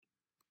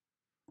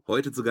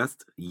Heute zu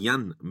Gast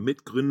Jan,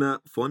 Mitgründer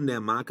von der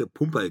Marke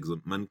Pumperl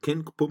Gesund. Man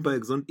kennt Pumperl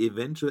Gesund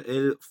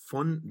eventuell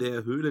von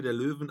der Höhle der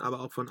Löwen, aber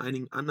auch von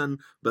einigen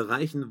anderen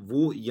Bereichen,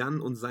 wo Jan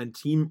und sein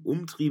Team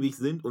umtriebig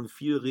sind und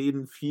viel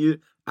reden,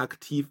 viel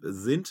aktiv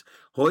sind.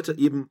 Heute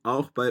eben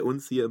auch bei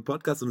uns hier im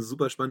Podcast und es ist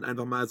super spannend,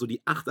 einfach mal so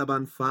die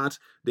Achterbahnfahrt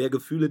der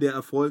Gefühle, der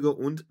Erfolge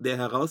und der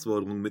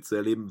Herausforderungen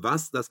mitzuerleben,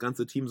 was das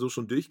ganze Team so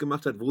schon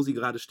durchgemacht hat, wo sie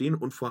gerade stehen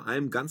und vor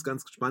allem ganz,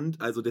 ganz spannend,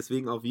 also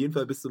deswegen auf jeden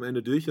Fall bis zum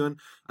Ende durchhören.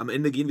 Am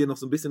Ende gehen wir noch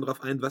so ein bisschen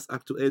darauf ein, was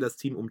aktuell das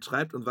Team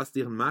umtreibt und was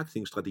deren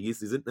Marketingstrategie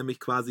ist. Sie sind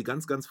nämlich quasi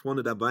ganz, ganz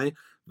vorne dabei,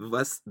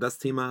 was das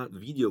Thema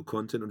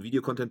Videocontent und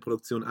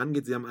Videocontent-Produktion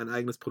angeht. Sie haben ein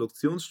eigenes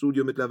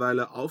Produktionsstudio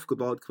mittlerweile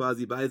aufgebaut,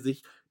 quasi bei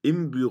sich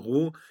im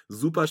Büro.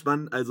 Super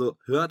spannend, also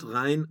hört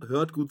rein,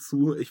 hört gut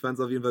zu. Ich fand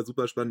es auf jeden Fall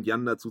super spannend,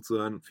 Jan dazu zu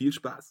hören. Viel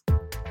Spaß.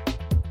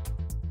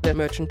 Der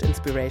Merchant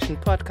Inspiration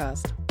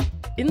Podcast.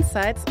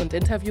 Insights und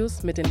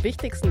Interviews mit den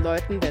wichtigsten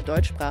Leuten der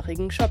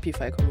deutschsprachigen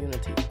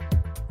Shopify-Community.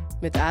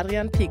 Mit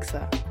Adrian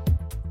Piekser.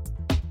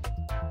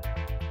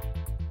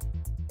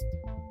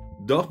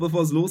 Doch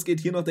bevor es losgeht,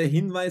 hier noch der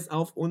Hinweis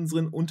auf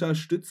unseren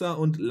Unterstützer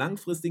und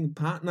langfristigen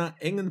Partner,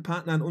 engen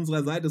Partner an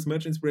unserer Seite des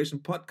Merchant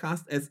Inspiration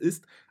Podcast. Es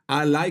ist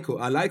Aleiko.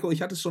 Aleiko,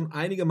 ich hatte es schon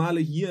einige Male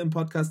hier im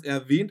Podcast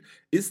erwähnt,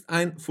 ist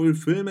ein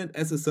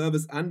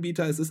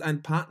Fulfillment-as-a-Service-Anbieter. Es ist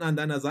ein Partner an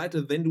deiner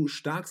Seite, wenn du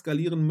stark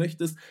skalieren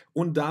möchtest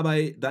und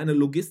dabei deine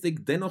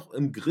Logistik dennoch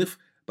im Griff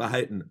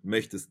behalten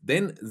möchtest.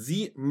 Denn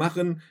sie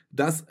machen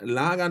das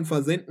Lagern,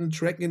 Versenden,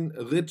 Tracken,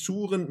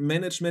 Retouren,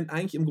 Management,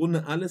 eigentlich im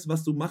Grunde alles,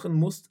 was du machen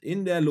musst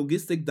in der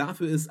Logistik.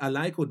 Dafür ist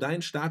Aleiko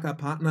dein starker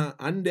Partner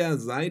an der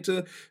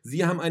Seite.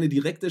 Sie haben eine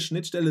direkte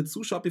Schnittstelle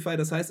zu Shopify,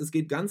 das heißt, es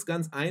geht ganz,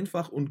 ganz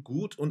einfach und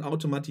gut und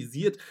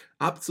automatisiert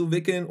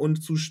abzuwickeln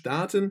und zu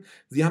starten.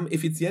 Sie haben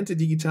effiziente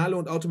digitale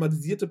und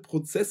automatisierte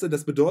Prozesse.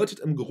 Das bedeutet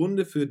im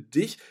Grunde für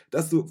dich,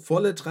 dass du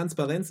volle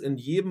Transparenz in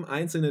jedem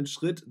einzelnen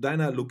Schritt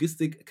deiner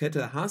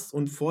Logistikkette hast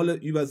und volle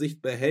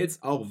Übersicht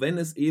behältst, auch wenn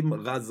es eben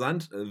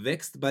rasant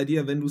wächst bei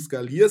dir, wenn du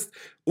skalierst,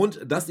 und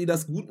dass sie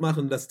das gut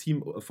machen, das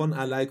Team von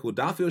Aleiko.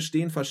 Dafür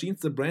stehen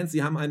verschiedenste Brands.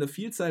 Sie haben eine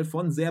Vielzahl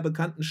von sehr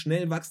bekannten,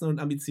 schnell wachsenden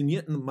und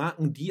ambitionierten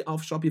Marken, die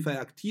auf Shopify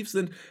aktiv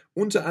sind.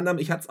 Unter anderem,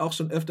 ich hatte es auch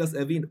schon öfters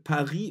erwähnt,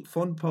 Paris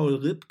von Paul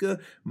Ripke,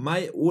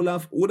 My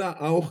Olaf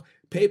oder auch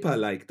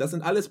Paperlike. Das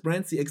sind alles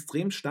Brands, die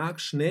extrem stark,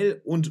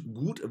 schnell und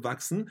gut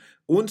wachsen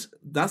und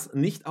das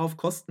nicht auf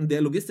Kosten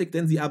der Logistik,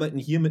 denn sie arbeiten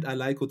hier mit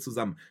Aleiko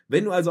zusammen.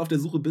 Wenn du also auf der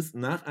Suche bist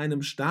nach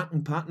einem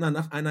starken Partner,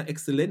 nach einer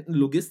exzellenten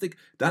Logistik,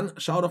 dann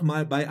schau doch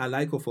mal bei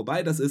Aleiko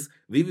vorbei. Das ist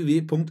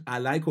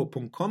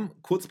www.aleiko.com,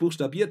 kurz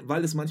buchstabiert,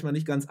 weil es manchmal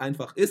nicht ganz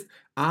einfach ist.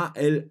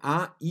 A-L-A-I-K-O.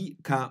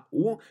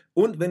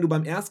 Und wenn du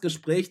beim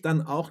Erstgespräch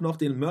dann auch noch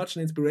den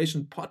Merchant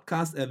Inspiration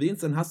Podcast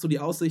erwähnst, dann hast du die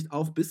Aussicht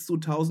auf bis zu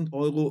 1.000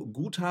 Euro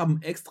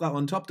Guthaben extra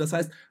on top. Das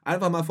heißt,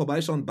 einfach mal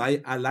vorbeischauen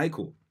bei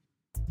Aleiko.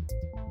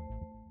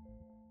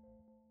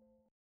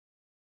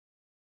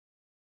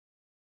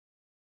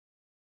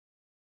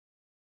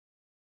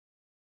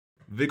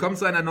 Willkommen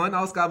zu einer neuen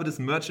Ausgabe des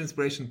Merchant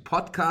Inspiration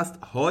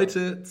Podcast.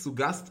 Heute zu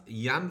Gast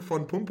Jan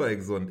von Pumperl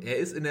Gesund. Er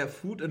ist in der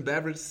Food and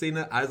Beverage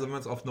Szene, also wenn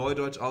man es auf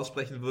Neudeutsch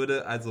aussprechen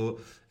würde,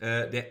 also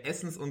der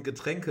Essens- und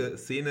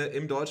Getränkeszene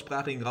im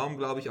deutschsprachigen Raum,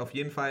 glaube ich, auf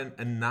jeden Fall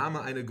ein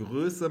Name, eine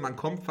Größe. Man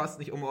kommt fast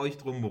nicht um euch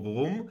drum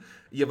rum.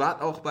 Ihr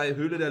wart auch bei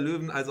Höhle der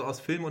Löwen, also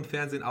aus Film und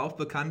Fernsehen auch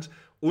bekannt.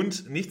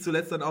 Und nicht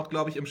zuletzt dann auch,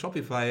 glaube ich, im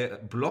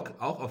Shopify-Blog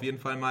auch auf jeden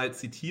Fall mal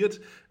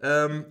zitiert.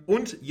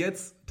 Und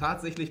jetzt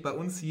tatsächlich bei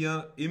uns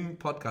hier im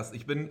Podcast.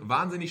 Ich bin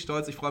wahnsinnig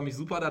stolz, ich freue mich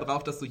super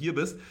darauf, dass du hier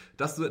bist,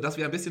 dass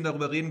wir ein bisschen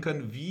darüber reden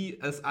können, wie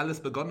es alles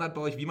begonnen hat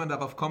bei euch, wie man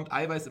darauf kommt,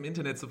 Eiweiß im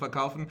Internet zu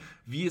verkaufen,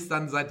 wie es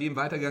dann seitdem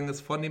weitergegangen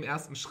ist, von dem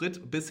ersten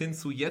Schritt bis hin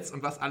zu jetzt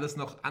und was alles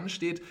noch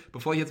ansteht.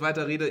 Bevor ich jetzt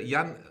weiter rede,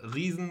 Jan,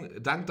 riesen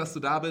Dank, dass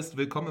du da bist.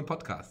 Willkommen im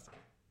Podcast.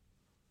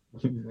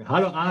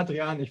 Hallo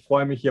Adrian, ich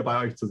freue mich, hier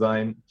bei euch zu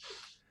sein.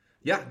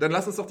 Ja, dann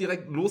lass uns doch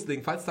direkt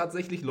loslegen. Falls es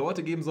tatsächlich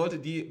Leute geben sollte,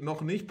 die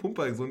noch nicht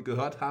Pumperl Gesund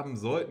gehört haben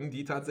sollten,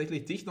 die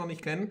tatsächlich dich noch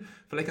nicht kennen,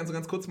 vielleicht kannst du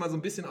ganz kurz mal so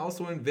ein bisschen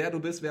ausholen, wer du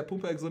bist, wer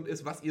Pumperl Gesund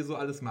ist, was ihr so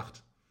alles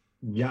macht.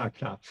 Ja,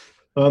 klar.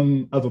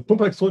 Also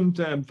Pumperl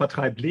Gesund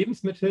vertreibt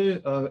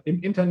Lebensmittel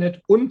im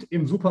Internet und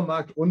im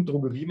Supermarkt und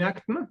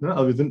Drogeriemärkten. Ne?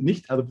 Also wir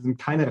sind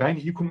keine reine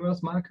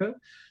E-Commerce-Marke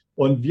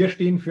und wir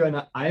stehen für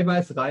eine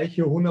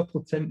eiweißreiche,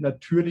 100%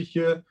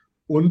 natürliche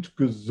und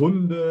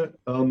gesunde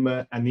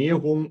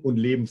Ernährung und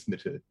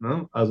Lebensmittel.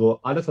 Ne?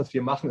 Also alles, was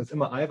wir machen, ist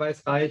immer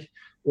eiweißreich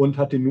und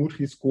hat den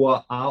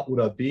Nutri-Score A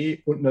oder B.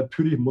 Und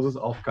natürlich muss es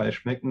auch geil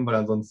schmecken, weil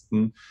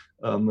ansonsten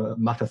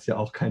macht das ja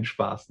auch keinen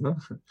Spaß. Ne?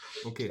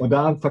 Okay. Und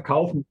da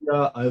verkaufen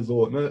wir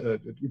also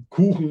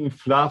Kuchen,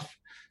 Fluff,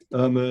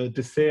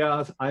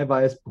 Desserts,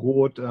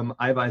 Eiweißbrot,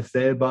 Eiweiß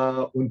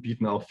selber und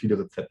bieten auch viele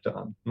Rezepte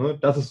an. Ne?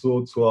 Das ist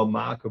so zur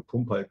Marke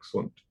Pumperl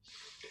Gesund.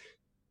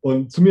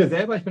 Und zu mir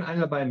selber, ich bin einer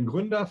der beiden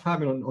Gründer,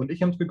 Fabian und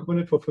ich haben es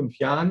gegründet vor 5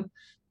 Jahren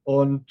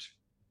und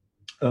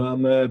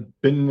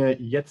bin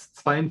jetzt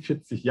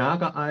 42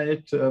 Jahre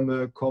alt,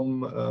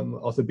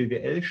 komme aus der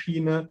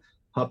BWL-Schiene,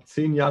 habe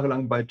 10 Jahre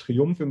lang bei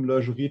Triumph im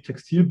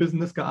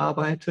Lingerie-Textil-Business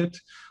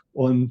gearbeitet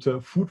Und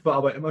Food war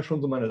aber immer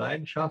schon so meine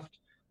Leidenschaft.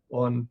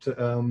 Und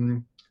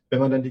wenn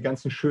man dann die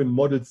ganzen schönen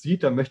Models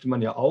sieht, dann möchte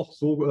man ja auch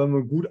so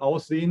gut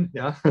aussehen.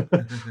 Ja?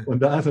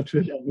 Und da ist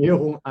natürlich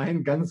Ernährung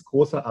ein ganz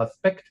großer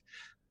Aspekt.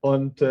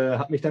 Und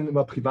habe mich dann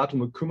immer privat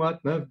darum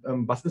gekümmert, ne?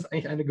 Was ist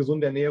eigentlich eine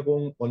gesunde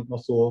Ernährung? Und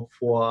noch so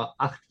vor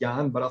 8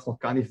 Jahren war das noch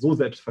gar nicht so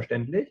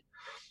selbstverständlich.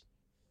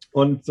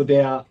 Und so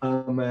der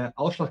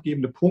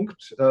ausschlaggebende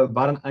Punkt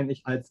war dann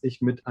eigentlich, als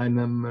ich mit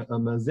einem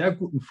sehr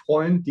guten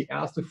Freund die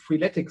erste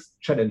Freeletics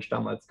Challenge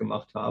damals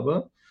gemacht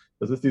habe.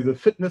 Das ist diese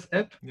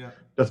Fitness-App. Ja.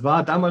 Das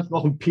war damals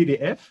noch ein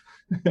PDF,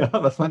 ja,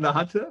 was man da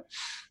hatte.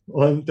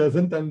 Und da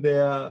sind dann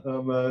der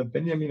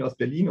Benjamin aus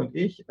Berlin und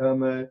ich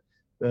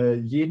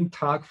jeden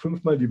Tag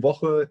 5-mal die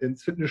Woche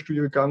ins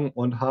Fitnessstudio gegangen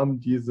und haben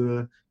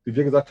diese, wie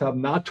wir gesagt haben,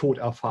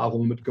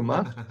 Nahtoderfahrung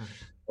mitgemacht.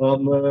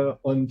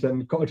 Und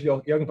dann kommt natürlich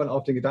auch irgendwann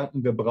auf den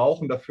Gedanken, wir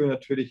brauchen dafür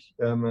natürlich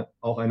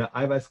auch eine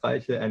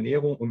eiweißreiche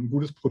Ernährung und ein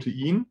gutes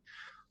Protein.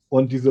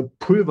 Und diese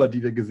Pulver,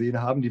 die wir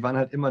gesehen haben, die waren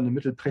halt immer eine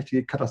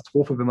mittelprächtige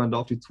Katastrophe, wenn man da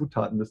auf die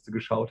Zutatenliste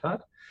geschaut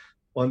hat.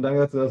 Und dann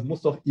gesagt, das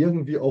muss doch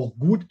irgendwie auch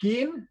gut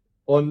gehen.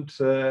 Und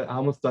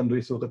haben uns dann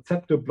durch so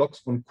Rezepte, Blogs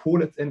und Co.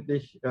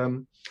 letztendlich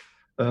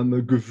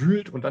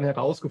gewühlt und dann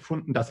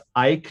herausgefunden, dass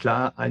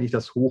iClar eigentlich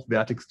das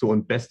hochwertigste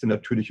und beste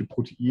natürliche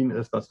Protein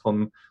ist, was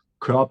vom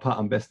Körper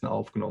am besten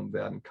aufgenommen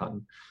werden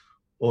kann.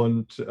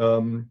 Und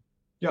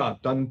ja,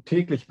 dann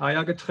täglich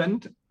Eier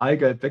getrennt,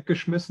 Eigelb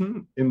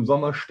weggeschmissen. Im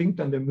Sommer stinkt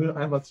dann der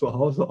Mülleimer zu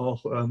Hause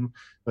auch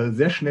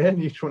sehr schnell,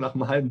 nicht schon nach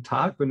einem halben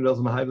Tag, wenn du da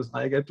so ein halbes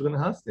Eigelb drin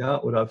hast,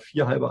 ja, oder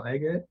 4 halbe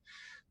Eigelb.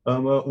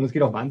 Und es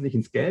geht auch wahnsinnig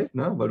ins Geld,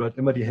 ne, weil du halt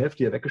immer die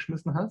Hälfte hier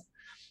weggeschmissen hast.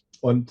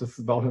 Und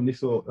das war auch nicht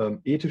so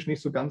ethisch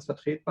nicht so ganz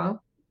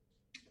vertretbar.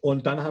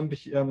 Und dann habe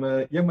ich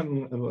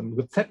irgendwann ein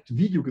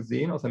Rezeptvideo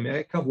gesehen aus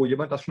Amerika, wo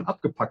jemand das schon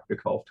abgepackt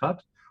gekauft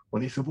hat.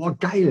 Und ich so, boah,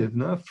 geil,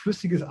 ne?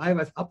 Flüssiges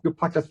Eiweiß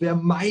abgepackt, das wäre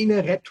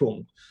meine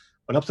Rettung.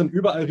 Und habe es dann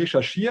überall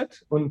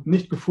recherchiert und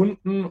nicht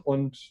gefunden.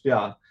 Und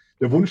ja,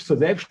 der Wunsch zur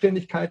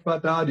Selbstständigkeit war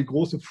da, die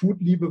große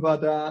Foodliebe war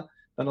da.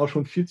 Dann auch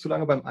schon viel zu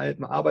lange beim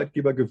alten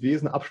Arbeitgeber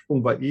gewesen.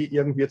 Absprung war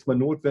irgendwie jetzt mal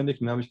notwendig.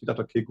 Und dann habe ich gedacht,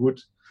 okay,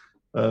 gut,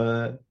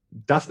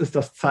 das ist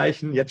das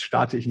Zeichen, jetzt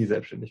starte ich in die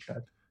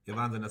Selbstständigkeit. Ja,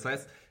 Wahnsinn. Das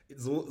heißt,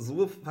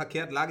 so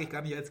verkehrt lag ich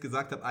gar nicht, als ich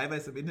gesagt habe,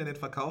 Eiweiß im Internet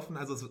verkaufen.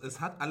 Also es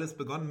hat alles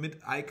begonnen mit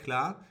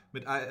iClar,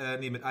 mit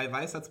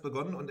Eiweiß hat es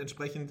begonnen und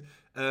entsprechend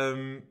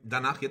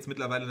danach jetzt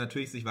mittlerweile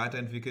natürlich sich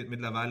weiterentwickelt,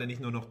 mittlerweile nicht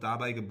nur noch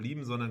dabei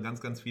geblieben, sondern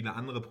ganz, ganz viele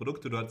andere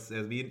Produkte. Du hast es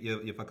erwähnt,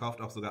 ihr verkauft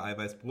auch sogar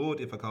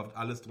Eiweißbrot, ihr verkauft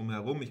alles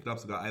drumherum, ich glaube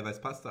sogar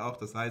Eiweißpasta auch.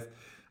 Das heißt,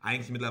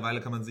 eigentlich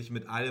mittlerweile kann man sich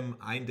mit allem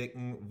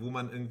eindecken, wo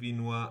man irgendwie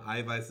nur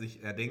Eiweiß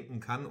sich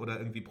erdenken kann oder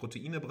irgendwie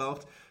Proteine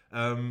braucht.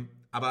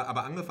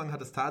 Aber angefangen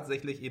hat es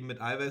tatsächlich eben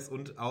mit Eiweiß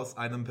und aus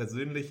einem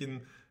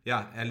persönlichen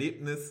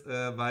Erlebnis,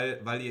 weil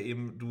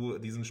du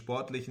diesen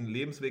sportlichen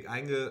Lebensweg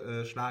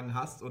eingeschlagen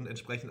hast und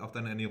entsprechend auch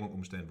deine Ernährung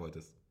umstellen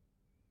wolltest.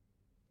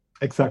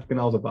 Exakt,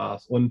 genauso war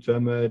es. Und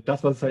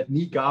das, was es halt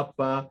nie gab,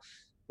 war,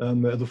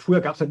 also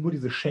früher gab es halt nur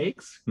diese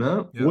Shakes,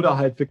 ne? Ja. Oder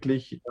halt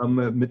wirklich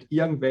mit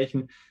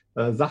irgendwelchen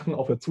Sachen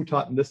auf der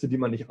Zutatenliste, die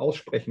man nicht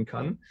aussprechen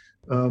kann.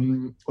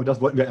 Und das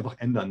wollten wir einfach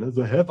ändern. Ne?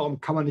 So,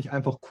 warum kann man nicht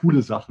einfach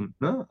coole Sachen,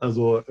 ne?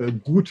 Also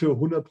gute,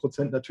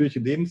 100% natürliche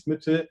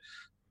Lebensmittel,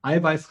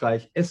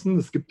 eiweißreich essen.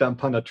 Es gibt da ein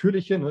paar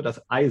natürliche. Ne?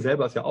 Das Ei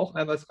selber ist ja auch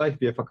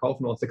eiweißreich. Wir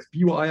verkaufen auch 6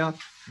 Bio-Eier.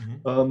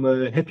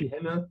 Happy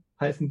Henne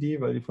heißen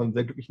die, weil die von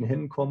sehr glücklichen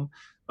Hennen kommen.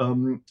 Da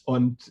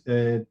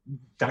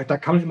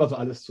kann man immer so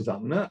alles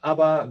zusammen. Ne?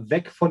 Aber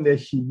weg von der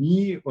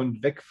Chemie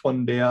und weg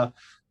von der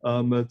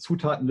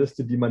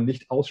Zutatenliste, die man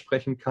nicht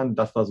aussprechen kann,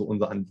 das war so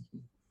unser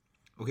Anliegen.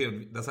 Okay,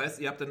 und das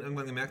heißt, ihr habt dann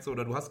irgendwann gemerkt,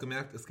 oder du hast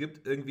gemerkt, es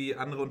gibt irgendwie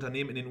andere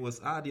Unternehmen in den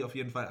USA, die auf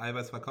jeden Fall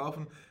Eiweiß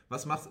verkaufen.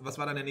 Was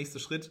war dann der nächste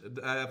Schritt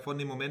von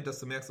dem Moment, dass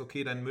du merkst,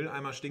 okay, dein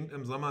Mülleimer stinkt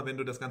im Sommer, wenn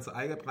du das ganze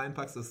Eigelb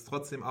reinpackst, ist es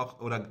trotzdem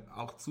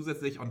auch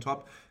zusätzlich on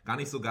top gar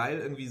nicht so geil,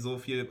 irgendwie so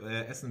viel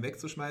Essen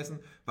wegzuschmeißen.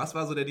 Was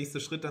war so der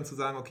nächste Schritt dann zu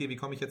sagen, okay, wie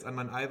komme ich jetzt an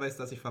mein Eiweiß,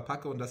 das ich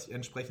verpacke und dass ich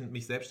entsprechend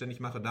mich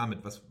selbstständig mache damit?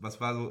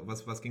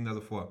 Was ging da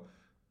so vor?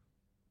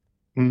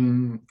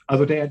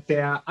 Also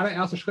der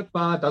allererste Schritt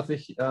war, dass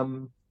ich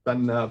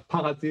dann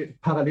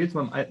parallel zu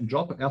meinem alten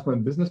Job erstmal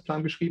einen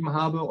Businessplan geschrieben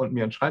habe und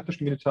mir einen Schreibtisch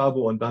gemietet habe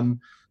und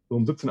dann so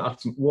um 17,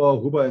 18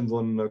 Uhr rüber in so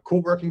einen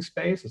Coworking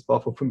Space. Das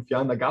war vor 5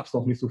 Jahren, da gab es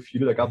noch nicht so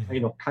viele, da gab es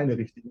eigentlich noch keine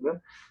richtigen.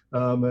 Ne?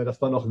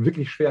 Das war noch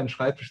wirklich schwer, einen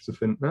Schreibtisch zu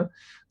finden. Ne?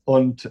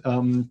 Und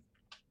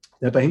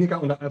er hat da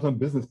hingegangen und hat einfach einen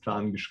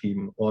Businessplan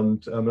geschrieben.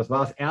 Und das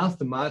war das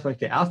erste Mal, das war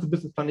nicht der erste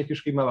Businessplan, den ich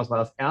geschrieben habe, das war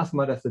das erste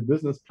Mal, dass der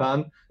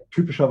Businessplan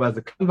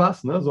typischerweise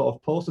Canvas, ne, so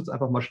auf Post-its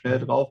einfach mal schnell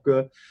drauf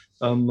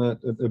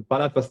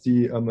geballert, was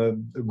die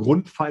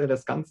Grundpfeiler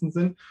des Ganzen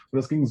sind. Und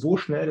das ging so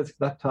schnell, dass ich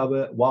gedacht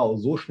habe, wow,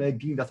 so schnell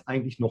ging das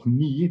eigentlich noch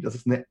nie. Das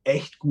ist eine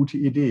echt gute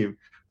Idee,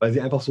 weil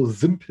sie einfach so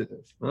simpel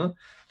ist. Ne?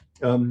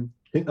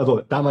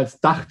 Also damals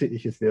dachte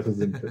ich, es wäre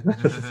simpel.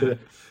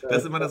 Das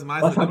ist immer das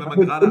meiste, wenn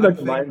man gerade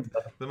anfängt.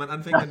 Wenn man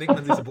anfängt, dann denkt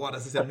man sich so, boah,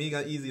 das ist ja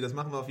mega easy, das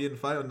machen wir auf jeden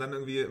Fall. Und dann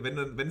irgendwie,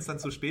 wenn es dann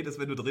zu spät ist,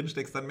 wenn du drin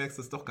steckst, dann merkst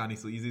du es doch gar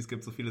nicht so easy. Es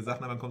gibt so viele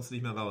Sachen, aber dann kommst du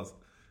nicht mehr raus.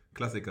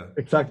 Klassiker.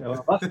 Exakt,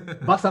 aber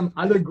was haben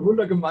alle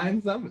Gründer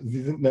gemeinsam?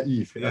 Sie sind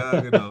naiv. Ja,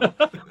 genau.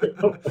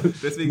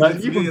 Deswegen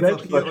Naiv sitzen wir und jetzt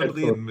auch hier und Selbstüberschätzung.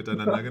 reden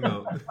miteinander,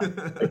 genau.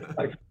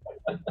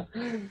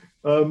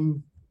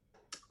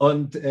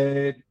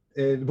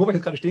 Wo war ich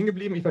jetzt gerade stehen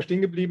geblieben? Ich war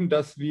stehen geblieben,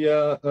 dass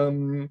wir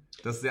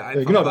Das ist sehr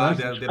einfach genau, war,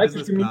 da der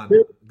Businessplan.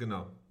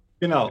 Genau.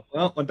 Genau,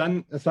 ja, und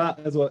dann,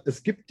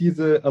 es gibt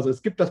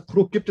das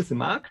Produkt gibt es im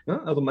Markt,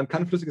 ne? Also man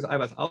kann flüssiges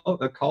Eiweiß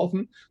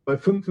kaufen, weil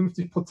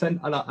 55%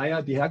 aller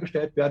Eier, die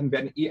hergestellt werden,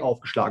 werden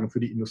aufgeschlagen für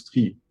die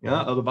Industrie.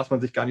 Ja? Also was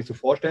man sich gar nicht so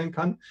vorstellen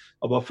kann,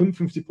 aber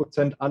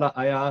 55% aller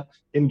Eier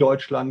in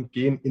Deutschland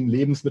gehen in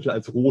Lebensmittel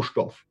als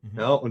Rohstoff,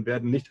 ja, und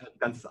werden nicht als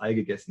ganzes Ei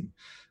gegessen.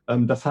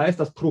 Das heißt,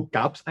 das Produkt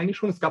gab es eigentlich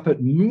schon, es gab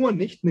halt nur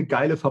nicht eine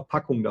geile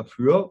Verpackung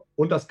dafür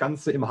und das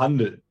Ganze im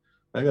Handel.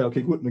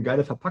 Okay, gut, eine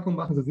geile Verpackung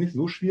machen sie jetzt nicht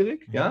so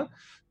schwierig, ja.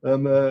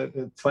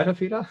 Zweiter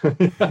Fehler.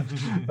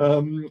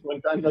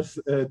 Und dann das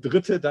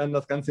dritte, dann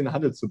das Ganze in den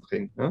Handel zu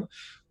bringen. Ja?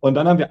 Und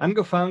dann haben wir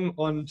angefangen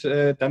und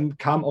dann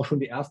kamen auch schon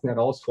die ersten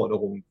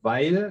Herausforderungen,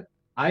 weil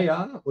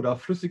Eier oder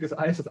flüssiges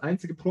Ei ist das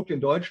einzige Produkt in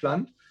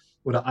Deutschland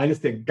oder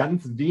eines der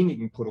ganz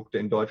wenigen Produkte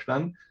in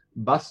Deutschland,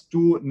 was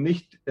du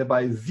nicht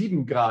bei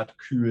 7 Grad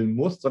kühlen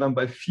musst, sondern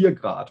bei 4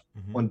 Grad.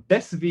 Und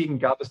deswegen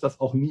gab es das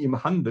auch nie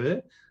im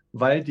Handel,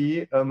 weil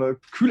die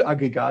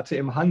Kühlaggregate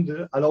im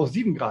Handel alle auf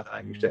 7 Grad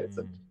eingestellt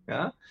sind.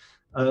 Ja?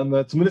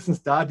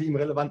 Zumindest da die im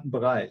relevanten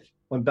Bereich.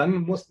 Und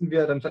dann standen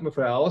wir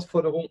vor der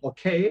Herausforderung,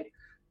 okay,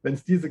 wenn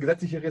es diese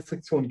gesetzliche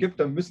Restriktion gibt,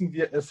 dann müssen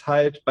wir es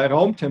halt bei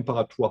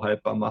Raumtemperatur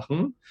haltbar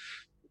machen.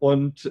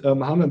 Und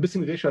haben ein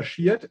bisschen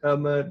recherchiert,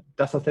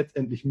 dass das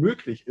letztendlich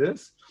möglich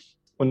ist.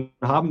 Und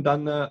haben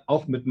dann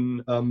auch mit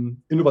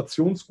einem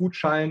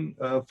Innovationsgutschein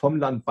vom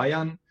Land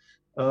Bayern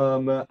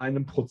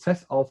einen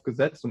Prozess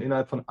aufgesetzt und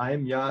innerhalb von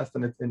einem Jahr ist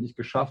dann letztendlich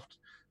geschafft,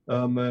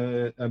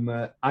 Eiweiß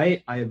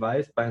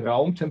bei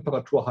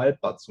Raumtemperatur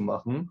haltbar zu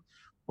machen.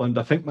 Und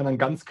da fängt man dann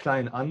ganz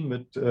klein an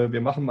mit,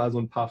 wir machen mal so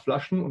ein paar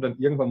Flaschen und dann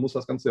irgendwann muss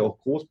das Ganze ja auch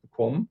groß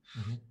bekommen.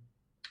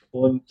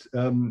 Und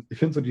ich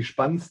finde so die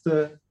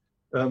spannendste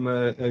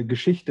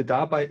Geschichte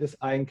dabei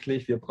ist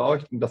eigentlich,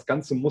 das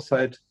Ganze muss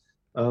halt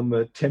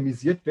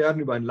thermisiert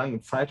werden über einen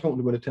langen Zeitraum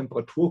und über eine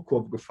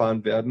Temperaturkurve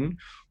gefahren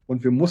werden.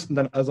 Und wir mussten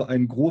dann also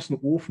einen großen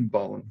Ofen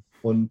bauen.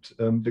 Und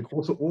der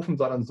große Ofen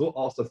sah dann so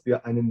aus, dass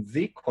wir einen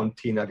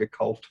Seekontainer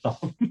gekauft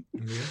haben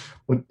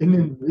und in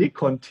den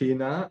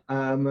Seekontainer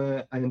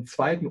einen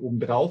zweiten oben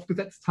drauf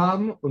gesetzt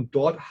haben und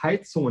dort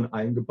Heizungen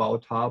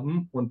eingebaut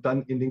haben und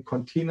dann in den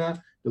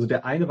Container, also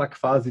der eine war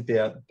quasi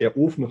der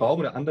Ofenraum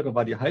und der andere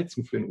war die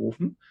Heizung für den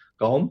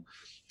Ofenraum.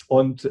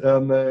 Und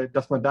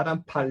dass man da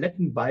dann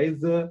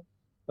palettenweise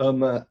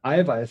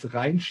Eiweiß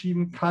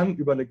reinschieben kann,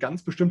 über eine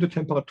ganz bestimmte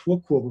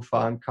Temperaturkurve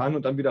fahren kann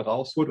und dann wieder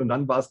rausholt und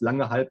dann war es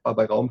lange haltbar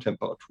bei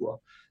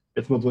Raumtemperatur.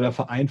 Jetzt mal so der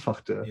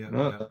vereinfachte. Ja,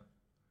 ne? ja.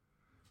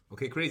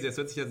 Okay, crazy. Das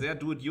hört sich ja sehr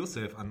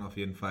do-it-yourself an auf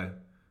jeden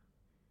Fall.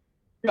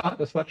 Ja,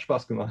 das hat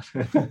Spaß gemacht.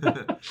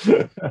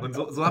 Und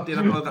so habt ihr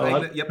dann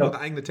eure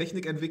eigene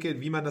Technik entwickelt,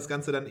 wie man das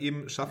Ganze dann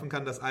eben schaffen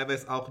kann, das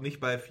Eiweiß auch nicht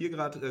bei 4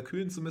 Grad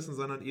kühlen zu müssen,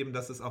 sondern eben,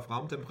 dass es auf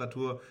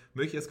Raumtemperatur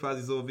möglich ist,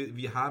 quasi so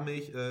wie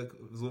Haarmilch,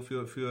 so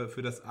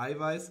für das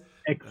Eiweiß.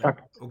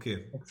 Exakt.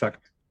 Okay.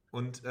 Exakt.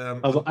 Und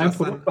also und ein das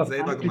Produkt, dann was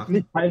selber eigentlich gemacht.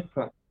 nicht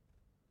haltbar.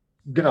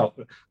 Genau.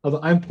 Also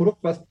ein Produkt,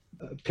 was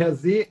per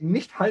se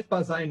nicht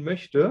haltbar sein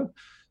möchte,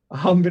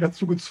 haben wir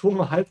dazu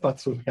gezwungen, haltbar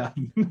zu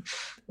werden.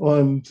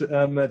 Und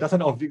das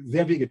hat auch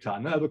sehr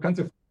wehgetan. Ne? Also du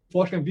kannst dir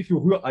vorstellen, wie viel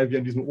Rührei wir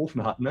in diesem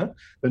Ofen hatten, ne?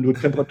 Wenn du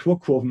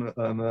Temperaturkurven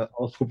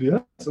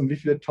ausprobierst und wie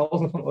viele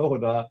Tausende von Euro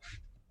da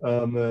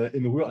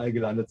in Rührei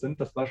gelandet sind.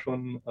 Das war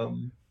schon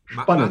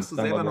spannend. Machst du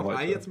selber noch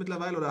Ei jetzt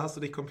mittlerweile oder hast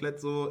du dich komplett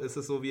so, ist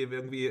es so wie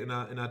irgendwie in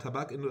der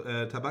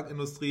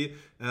Tabakindustrie,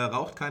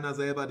 raucht keiner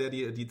selber, der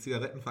die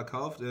Zigaretten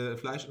verkauft,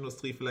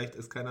 Fleischindustrie, vielleicht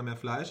isst keiner mehr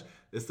Fleisch.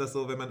 Ist das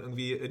so, wenn man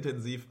irgendwie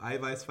intensiv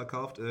Eiweiß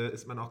verkauft,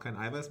 isst man auch kein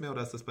Eiweiß mehr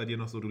oder ist das bei dir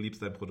noch so, du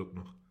liebst dein Produkt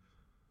noch?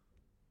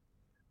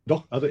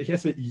 Doch, also ich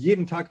esse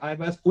jeden Tag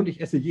Eiweiß und ich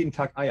esse jeden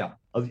Tag Eier.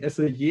 Also ich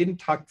esse jeden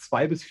Tag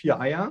 2 bis 4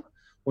 Eier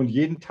und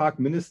jeden Tag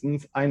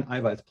mindestens ein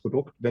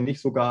Eiweißprodukt, wenn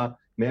nicht sogar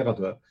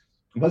mehrere.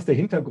 Und was ist der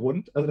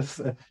Hintergrund?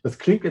 Also das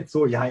klingt jetzt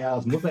so, ja,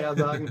 das muss er ja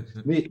sagen.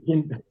 Nee,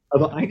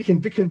 also eigentlich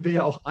entwickeln wir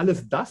ja auch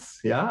alles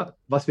das, ja,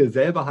 was wir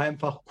selber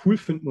einfach cool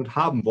finden und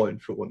haben wollen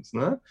für uns,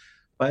 ne?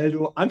 Weil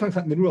anfangs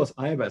hatten wir nur aus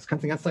Eiweiß.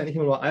 Kannst den ganzen Tag nicht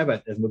immer nur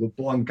Eiweiß essen. So,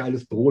 boah, ein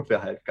geiles Brot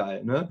wäre halt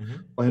geil, ne?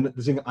 Und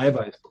deswegen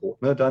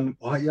Eiweißbrot, ne? Dann,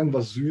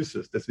 irgendwas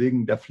Süßes,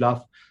 deswegen der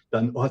Fluff.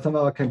 Dann, jetzt haben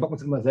wir aber keinen Bock,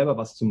 uns immer selber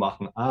was zu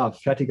machen.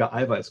 Fertiger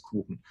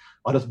Eiweißkuchen.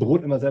 Das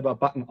Brot immer selber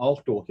backen,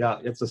 auch doof. Ja,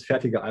 jetzt das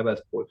fertige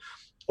Eiweißbrot.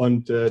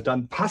 Und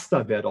dann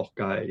Pasta wäre doch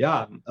geil.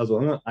 Ja,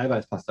 also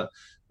Eiweißpasta.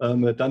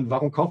 Dann,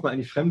 warum kauft man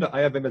eigentlich fremde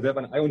Eier, wenn wir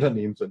selber ein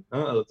Eiunternehmen sind?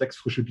 Ne? Also 6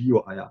 frische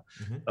Bio-Eier.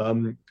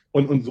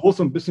 Und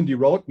so ein bisschen die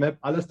Roadmap,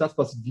 alles das,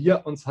 was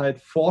wir uns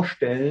halt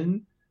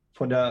vorstellen,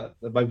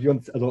 weil wir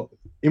uns, also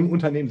im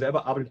Unternehmen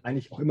selber arbeitet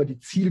eigentlich auch immer die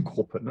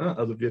Zielgruppe. Ne?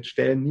 Also wir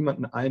stellen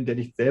niemanden ein, der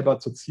nicht selber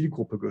zur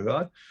Zielgruppe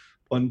gehört.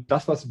 Und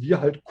das, was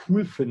wir halt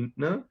cool finden,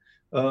 ne?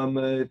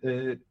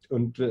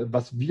 Und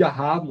was wir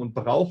haben und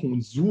brauchen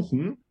und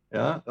suchen,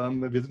 Ja,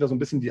 wir sind da so ein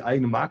bisschen die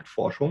eigene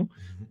Marktforschung.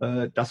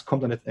 Das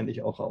kommt dann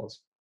letztendlich auch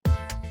raus.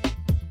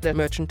 Der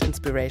Merchant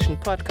Inspiration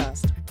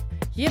Podcast.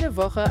 Jede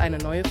Woche eine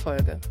neue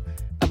Folge.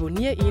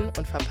 Abonnier ihn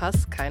und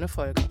verpass keine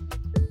Folge.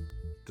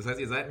 Das heißt,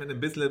 ihr seid mit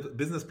einem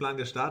Businessplan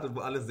gestartet,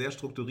 wo alles sehr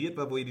strukturiert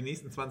war, wo ihr die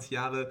nächsten 20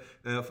 Jahre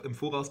im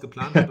Voraus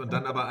geplant habt und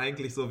dann aber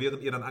eigentlich so,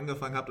 während ihr dann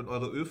angefangen habt und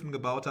eure Öfen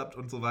gebaut habt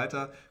und so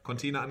weiter,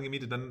 Container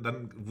angemietet,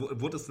 dann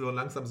wurde es so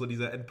langsam so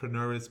dieser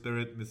Entrepreneurial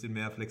Spirit, ein bisschen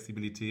mehr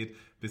Flexibilität,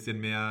 ein bisschen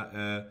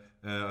mehr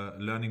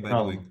Learning by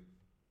Doing.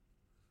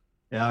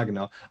 Ja,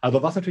 genau.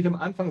 Also was natürlich am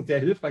Anfang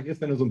sehr hilfreich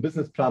ist, wenn du so einen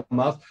Businessplan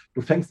machst,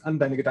 du fängst an,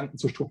 deine Gedanken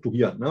zu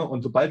strukturieren. Ne?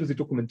 Und sobald du sie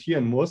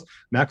dokumentieren musst,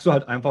 merkst du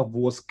halt einfach,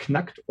 wo es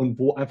knackt und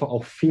wo einfach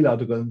auch Fehler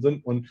drin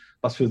sind und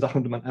was für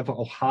Sachen man einfach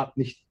auch hart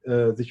nicht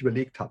sich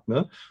überlegt hat.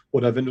 Ne?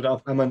 Oder wenn du da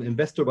auf einmal einen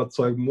Investor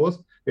überzeugen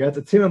musst, ja, jetzt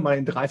erzähl mir mal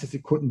in 30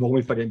 Sekunden, warum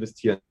ich bei dir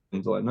investieren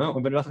soll. Ne?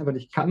 Und wenn du das einfach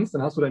nicht kannst,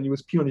 dann hast du dein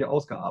USP noch nicht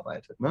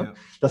ausgearbeitet. Ne? Ja.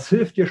 Das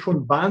hilft dir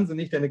schon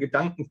wahnsinnig, deine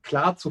Gedanken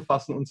klar zu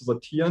fassen und zu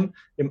sortieren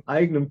im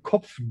eigenen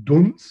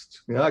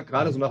Kopfdunst, ja,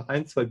 gerade so nach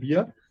 1, 2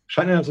 Bier,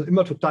 scheint ja also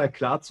immer total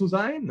klar zu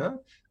sein. Ne?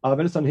 Aber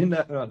wenn es dann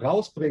hinterher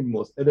rausbringen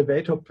muss,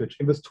 Elevator Pitch,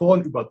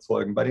 Investoren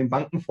überzeugen, bei den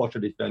Banken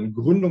vorstellig werden,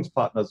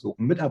 Gründungspartner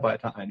suchen,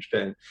 Mitarbeiter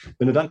einstellen,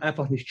 wenn du dann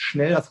einfach nicht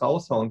schnell das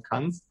raushauen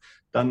kannst,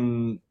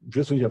 dann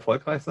wirst du nicht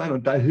erfolgreich sein.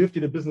 Und da hilft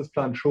dir der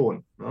Businessplan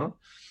schon. Ne?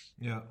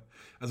 Ja.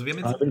 Also wir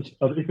haben jetzt,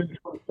 ich bin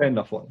schon ein Fan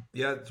davon.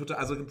 Ja, total.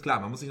 Also klar,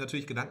 man muss sich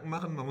natürlich Gedanken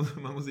machen,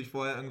 man muss sich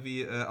vorher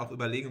irgendwie auch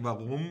überlegen,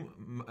 warum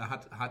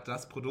hat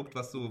das Produkt,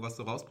 was du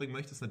rausbringen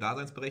möchtest, eine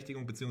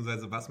Daseinsberechtigung,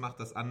 beziehungsweise was macht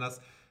das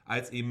anders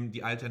als eben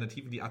die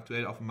Alternativen, die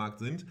aktuell auf dem Markt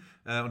sind.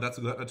 Und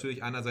dazu gehört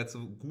natürlich einerseits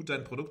so gut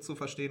dein Produkt zu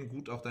verstehen,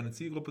 gut auch deine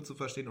Zielgruppe zu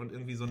verstehen und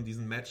irgendwie so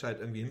diesen Match halt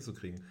irgendwie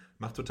hinzukriegen.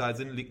 Macht total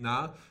Sinn, liegt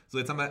nah. So,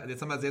 jetzt haben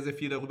wir sehr, sehr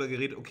viel darüber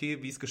geredet,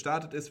 okay, wie es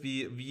gestartet ist,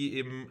 wie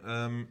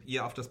eben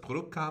ihr auf das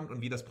Produkt kamt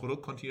und wie das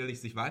Produkt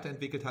kontinuierlich sich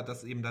weiterentwickelt hat,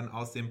 dass eben dann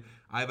aus dem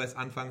Eiweiß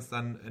anfangs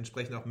dann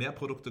entsprechend auch mehr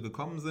Produkte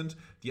gekommen sind,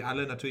 die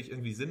alle natürlich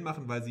irgendwie Sinn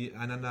machen, weil sie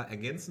einander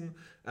ergänzen.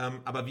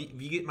 Aber wie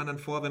geht man dann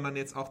vor, wenn man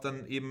jetzt auch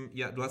dann eben,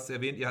 ja, du hast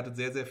erwähnt, ihr hattet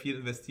sehr, sehr viel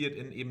investiert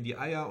in eben die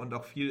Eier und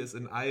auch viel ist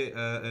in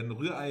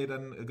Rührei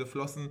dann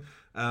geflossen.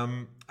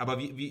 Aber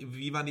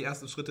wie waren die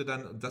ersten Schritte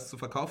dann, das zu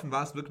verkaufen?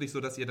 War es wirklich so,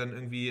 dass ihr dann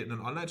irgendwie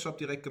einen Online-Shop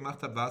direkt gemacht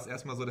habt? War es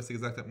erstmal so, dass ihr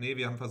gesagt habt, nee,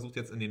 wir haben versucht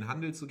jetzt in den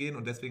Handel zu gehen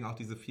und deswegen auch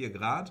diese 4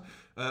 Grad?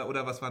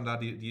 Oder was waren da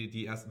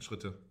die ersten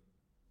Schritte?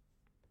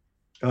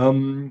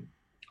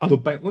 Also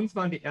bei uns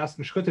waren die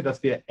ersten Schritte,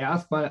 dass wir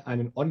erstmal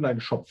einen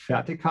Online-Shop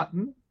fertig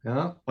hatten.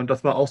 Ja? Und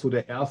das war auch so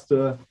der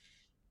erste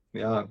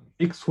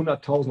x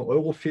 100.000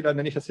 Euro Fehler,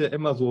 nenne ich das ja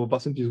immer so.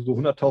 Was sind diese so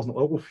 100.000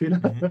 Euro Fehler?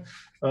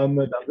 Da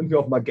sind wir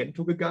auf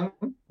Magento gegangen.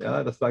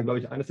 Ja, das war, glaube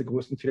ich, eines der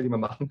größten Fehler, die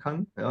man machen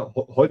kann. Ja,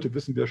 heute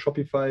wissen wir,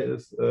 Shopify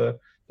ist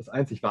das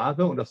einzig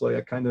wahre und das soll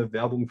ja keine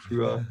Werbung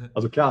für,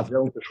 also klar, es ist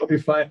Werbung für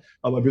Shopify,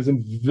 aber wir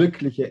sind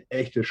wirkliche,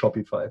 echte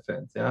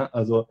Shopify-Fans. Ja,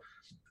 also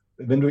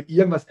wenn du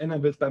irgendwas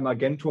ändern willst bei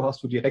Magento,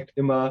 hast du direkt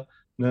immer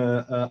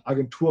eine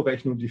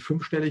Agenturrechnung, die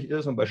 5-stellig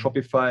ist und bei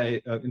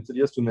Shopify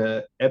installierst du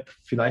eine App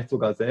vielleicht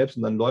sogar selbst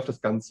und dann läuft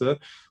das Ganze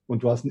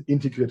und du hast ein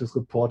integriertes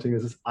Reporting,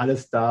 es ist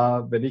alles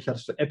da, wenn nicht,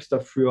 hast du Apps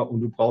dafür und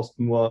du brauchst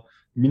nur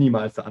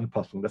minimalste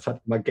Anpassungen. Das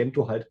hat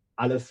Magento halt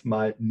alles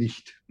mal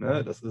nicht.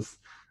 Ne? Das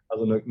ist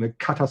also eine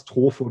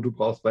Katastrophe und du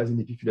brauchst, weiß ich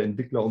nicht, wie viele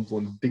Entwickler, um so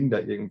ein Ding da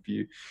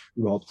irgendwie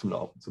überhaupt zum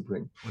Laufen zu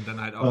bringen. Und dann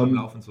halt auch am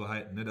Laufen zu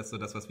halten. Ne? Das ist so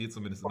das, was wir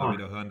zumindest immer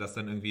wieder hören, dass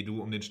dann irgendwie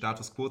du, um den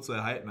Status quo zu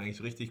erhalten,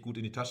 eigentlich richtig gut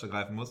in die Tasche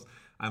greifen musst.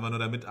 Einfach nur,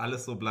 damit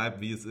alles so bleibt,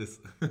 wie es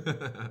ist.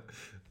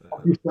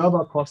 Auch die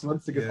Serverkosten,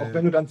 sonstiges. Auch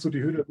wenn du dann zu die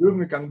Höhle der Löwen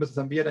gegangen bist,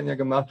 das haben wir ja dann ja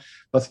gemacht,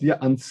 was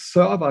wir an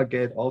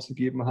Servergeld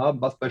ausgegeben haben,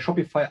 was bei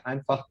Shopify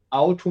einfach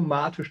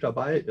automatisch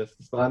dabei ist.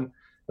 Das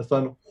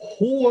waren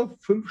hohe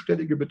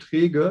 5-stellige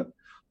Beträge,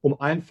 um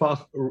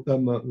einfach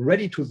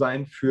ready to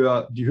sein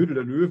für die Höhle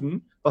der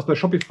Löwen, was bei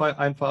Shopify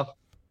einfach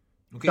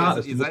okay, da also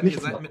ist. Ihr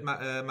seid mit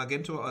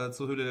Magento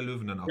zur Höhle der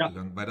Löwen dann auch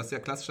gegangen, weil das ist ja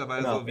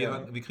klassischerweise so,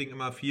 wir kriegen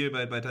immer viel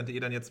bei Tante E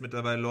dann jetzt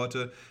mittlerweile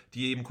Leute,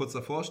 die eben kurz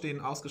davor stehen,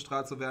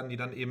 ausgestrahlt zu werden, die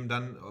dann eben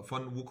dann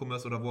von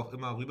WooCommerce oder wo auch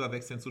immer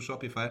rüberwechseln zu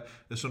Shopify.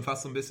 Das ist schon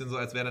fast so ein bisschen so,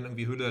 als wäre dann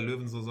irgendwie Höhle der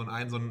Löwen so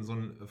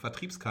ein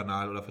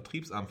Vertriebskanal oder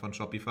Vertriebsarm von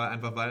Shopify,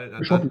 einfach weil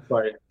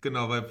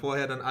weil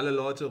vorher dann alle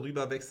Leute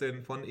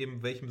rüberwechseln von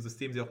eben welchem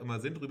System sie auch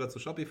immer sind, rüber zu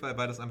Shopify,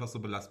 weil das einfach so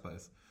belastbar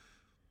ist.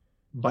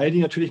 Weil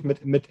die natürlich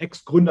mit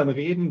Ex-Gründern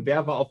reden,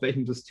 wer war auf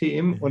welchem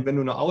System. Und wenn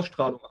du eine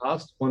Ausstrahlung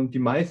hast und die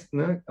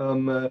meisten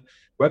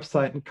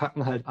Webseiten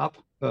kacken halt ab,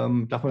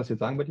 darf man das jetzt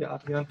sagen bei dir,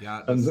 Adrian?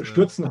 Ja,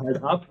 stürzen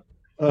halt ab,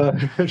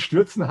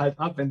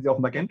 wenn sie auf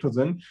Magento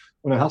sind.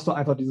 Und dann hast du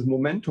einfach dieses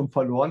Momentum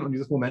verloren und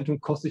dieses Momentum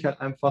kostet dich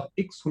halt einfach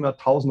x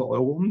 100.000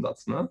 Euro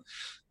Umsatz. Ne?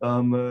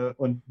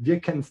 Und wir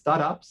kennen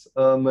Startups,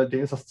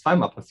 denen ist das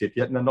zweimal passiert.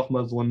 Die hatten dann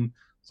nochmal so ein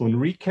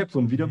Recap, so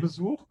ein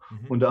Wiederbesuch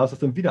und da ist es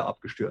dann wieder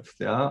abgestürzt.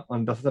 Ja?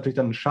 Und das ist natürlich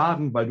dann ein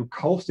Schaden, weil du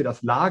kaufst dir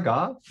das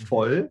Lager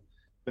voll,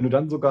 wenn du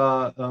dann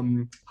sogar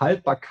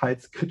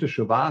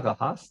haltbarkeitskritische Ware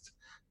hast,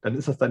 dann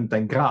ist das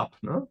dein Grab.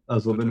 Ne?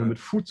 Also wenn du mit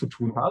Food zu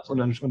tun hast und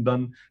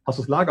dann hast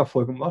du das Lager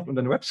voll gemacht und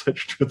deine Website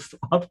stürzt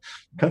ab,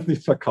 kannst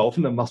nichts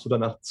verkaufen, dann machst du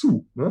danach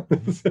zu. Ne?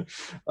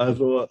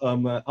 Also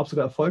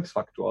absoluter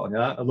Erfolgsfaktor.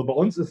 Ja? Also bei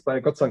uns ist bei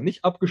Gott sei Dank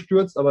nicht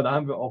abgestürzt, aber da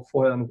haben wir auch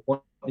vorher noch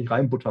ordentlich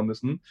reinbuttern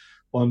müssen.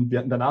 Und wir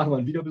hatten danach mal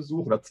einen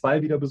Wiederbesuch oder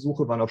 2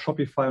 Wiederbesuche, waren auf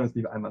Shopify und es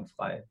lief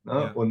einwandfrei. Ne?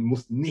 Ja. Und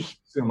mussten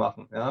nichts mehr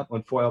machen. Ja?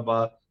 Und vorher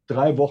war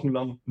 3 Wochen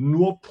lang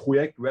nur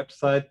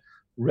Projekt-Website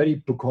ready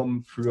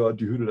bekommen für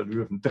die Höhle der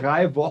Löwen.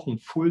 3 Wochen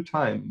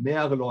Fulltime,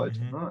 mehrere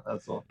Leute. Ne?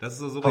 Also, das ist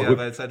so surreal,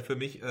 weil es halt für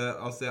mich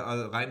aus der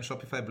reinen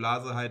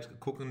Shopify-Blase halt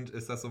guckend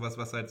ist das sowas,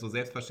 was halt so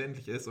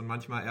selbstverständlich ist und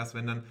manchmal erst,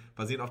 wenn dann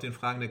basierend auf den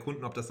Fragen der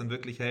Kunden, ob das dann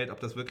wirklich hält, ob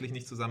das wirklich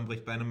nicht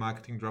zusammenbricht bei einem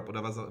Marketing-Drop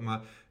oder was auch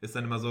immer, ist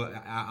dann immer so,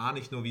 erahne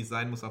ich nur, wie es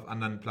sein muss auf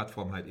anderen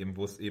Plattformen halt eben,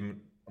 wo es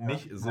eben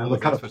nicht so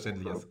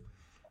selbstverständlich ist.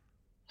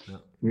 Ja.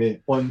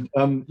 Nee. Und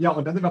und dann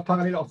sind wir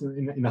parallel auch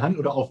in Handel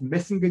oder auf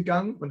Messen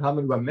gegangen und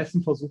haben über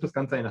Messen versucht, das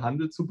Ganze in den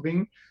Handel zu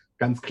bringen,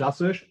 ganz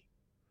klassisch.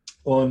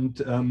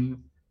 Und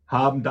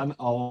haben dann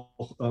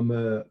auch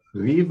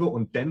Rewe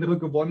und Denre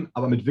gewonnen,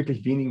 aber mit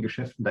wirklich wenigen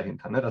Geschäften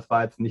dahinter. Ne? Das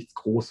war jetzt nichts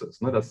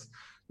Großes. Ne? Das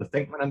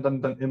denkt man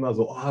dann immer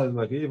so,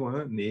 über Rewe,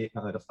 ne? Nee,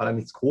 das war dann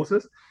nichts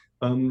Großes.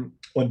 Und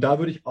da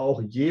würde ich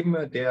auch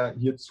jedem, der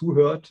hier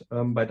zuhört,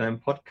 bei deinem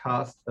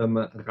Podcast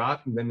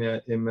raten, wenn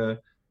er im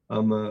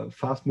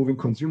Fast-Moving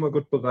Consumer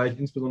Good Bereich,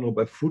 insbesondere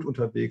bei Food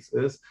unterwegs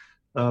ist,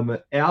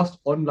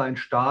 erst online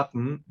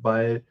starten,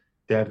 weil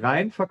der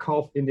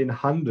Reinverkauf in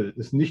den Handel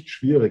ist nicht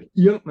schwierig.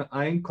 Irgendeinen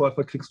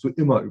Einkäufer kriegst du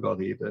immer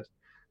überredet.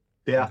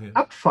 Der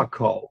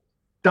Abverkauf,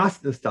 das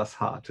ist das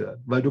Harte,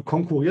 weil du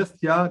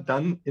konkurrierst ja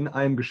dann in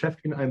einem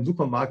Geschäft, in einem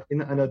Supermarkt,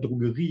 in einer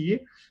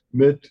Drogerie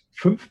mit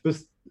 5.000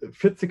 bis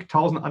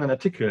 40.000 anderen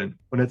Artikeln.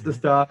 Und jetzt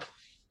ist da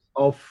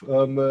auf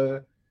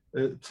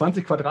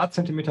 20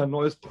 Quadratzentimeter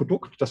neues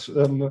Produkt, das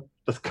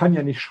kann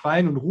ja nicht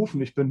schreien und rufen,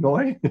 ich bin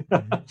neu.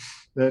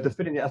 Das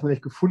wird ja erstmal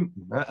nicht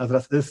gefunden. Ne? Also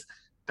das ist,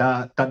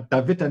 da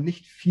wird dann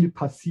nicht viel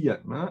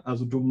passieren. Ne?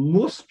 Also du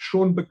musst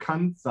schon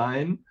bekannt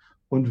sein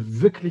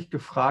und wirklich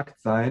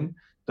gefragt sein,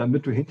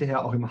 damit du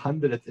hinterher auch im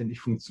Handel letztendlich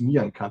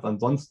funktionieren kannst.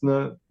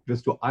 Ansonsten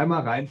wirst du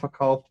einmal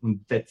reinverkauft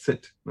und that's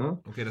it. Ne?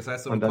 Okay, das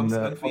heißt, du kommst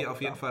irgendwie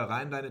auf jeden Fall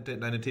rein,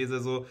 deine These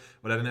so,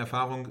 oder deine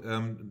Erfahrung,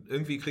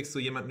 irgendwie kriegst du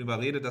jemanden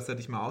überredet, dass er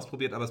dich mal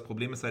ausprobiert, aber das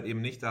Problem ist halt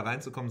eben nicht, da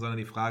reinzukommen, sondern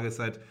die Frage ist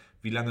halt,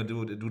 wie lange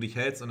du dich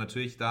hältst und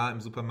natürlich da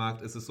im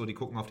Supermarkt ist es so, die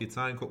gucken auf die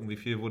Zahlen, gucken, wie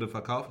viel wurde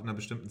verkauft in einer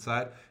bestimmten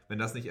Zeit. Wenn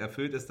das nicht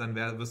erfüllt ist, dann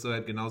wirst du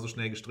halt genauso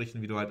schnell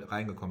gestrichen, wie du halt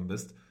reingekommen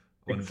bist.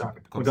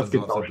 Exakt. Und das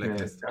geht auch schnell.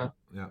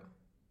 Ja.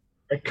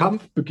 Der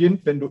Kampf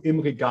beginnt, wenn du im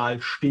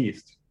Regal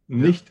stehst,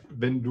 nicht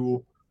wenn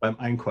du beim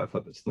Einkäufer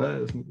bist.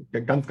 Ne? Das ist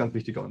ein ganz, ganz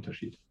wichtiger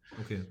Unterschied.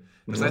 Okay.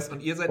 Das heißt,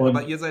 ihr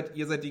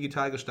seid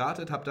digital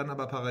gestartet, habt dann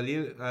aber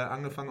parallel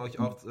angefangen, euch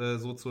auch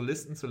so zu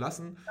listen zu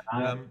lassen.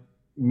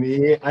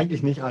 Nee,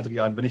 eigentlich nicht,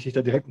 Adrian, wenn ich dich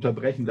da direkt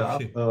unterbrechen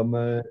darf.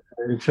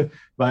 Okay.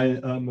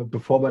 Weil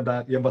bevor man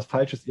da irgendwas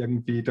Falsches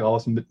irgendwie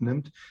draußen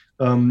mitnimmt,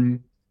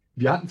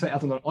 wir hatten zwar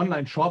erst unseren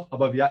Online-Shop,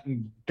 aber wir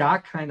hatten gar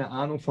keine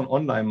Ahnung von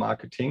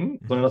Online-Marketing,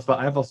 sondern das war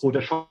einfach so,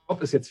 der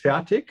Shop ist jetzt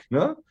fertig,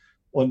 ne?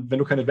 Und wenn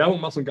du keine Werbung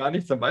machst und gar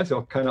nichts, dann weiß ja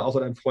auch keiner außer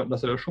deinen Freunden, dass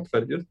der Shop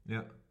fertig ist.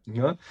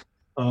 Ja?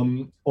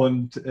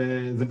 Und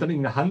sind dann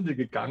in den Handel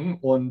gegangen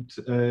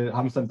und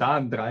haben es dann da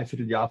ein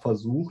Dreivierteljahr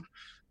versucht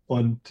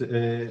und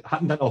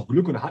hatten dann auch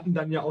Glück und hatten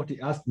dann ja auch die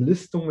ersten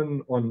Listungen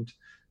und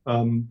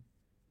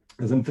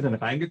sind dann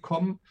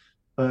reingekommen.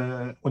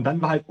 Und dann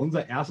war halt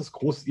unser erstes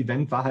großes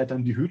Event, war halt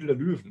dann die Höhle der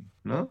Löwen,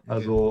 ne?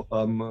 Also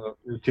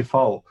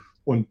TV.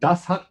 Und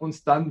das hat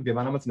uns dann, wir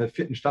waren damals in der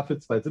 4. Staffel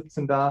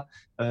 2017 da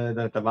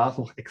war es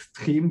noch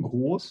extrem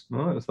groß.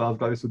 Ne? Das war,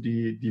 glaube ich, so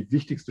die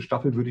wichtigste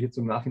Staffel, würde ich jetzt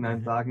im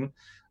Nachhinein sagen.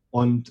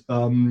 Und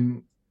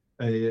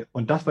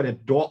das war der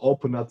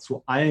Door-Opener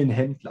zu allen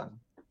Händlern.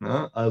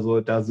 Ne?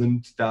 Also da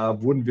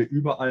wurden wir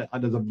überall,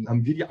 also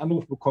haben wir die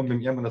Anrufe bekommen, wir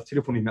haben irgendwann das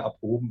Telefon nicht mehr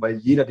abgehoben, weil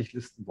jeder dich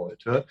listen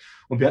wollte.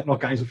 Und wir hatten noch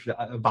gar nicht so viel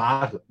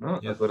Ware. Ne?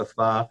 Ja. Also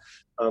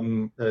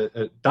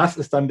das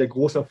ist dann der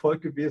große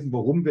Erfolg gewesen,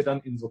 warum wir dann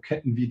in so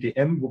Ketten wie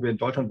DM, wo wir in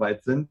Deutschland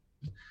weit sind,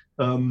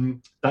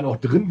 dann auch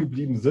drin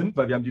geblieben sind,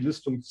 weil wir haben die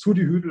Listung zu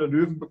die Höhle der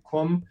Löwen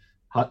bekommen,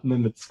 hatten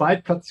eine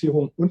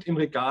Zweitplatzierung und im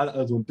Regal,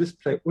 also ein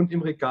Display und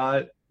im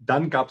Regal.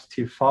 Dann gab es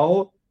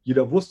TV,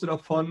 jeder wusste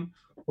davon.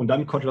 Und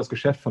dann konnte das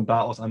Geschäft von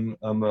da aus an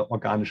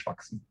organisch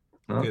wachsen.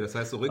 Ne? Okay, das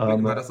heißt, so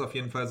rückblickend war das auf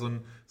jeden Fall so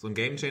ein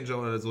Gamechanger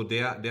oder so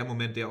der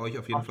Moment, der euch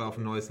auf jeden Fall auf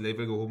ein neues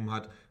Level gehoben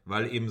hat,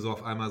 weil eben so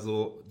auf einmal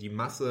so die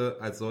Masse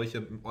als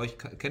solche euch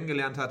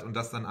kennengelernt hat und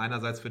das dann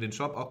einerseits für den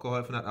Shop auch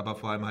geholfen hat, aber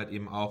vor allem halt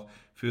eben auch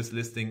fürs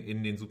Listing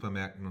in den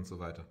Supermärkten und so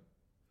weiter.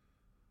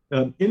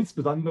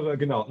 Insbesondere,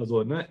 genau,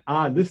 also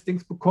A,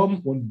 Listings bekommen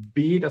und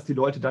B, dass die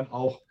Leute dann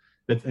auch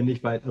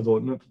letztendlich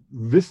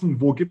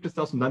wissen, wo gibt es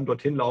das und dann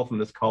dorthin laufen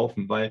und es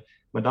kaufen, weil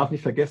man darf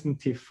nicht vergessen,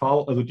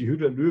 TV, also die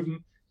Höhle der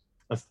Löwen,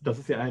 das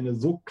ist ja eine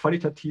so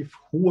qualitativ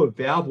hohe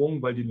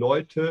Werbung, weil die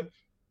Leute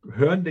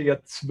hören dir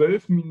ja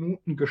 12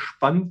 Minuten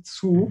gespannt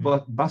zu,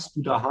 was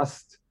du da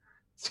hast.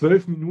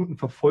 12 Minuten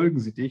verfolgen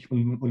sie dich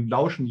und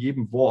lauschen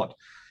jedem Wort.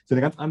 ist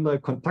eine ganz andere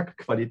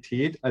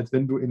Kontaktqualität, als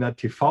wenn du in einer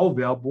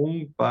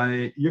TV-Werbung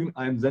bei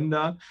irgendeinem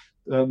Sender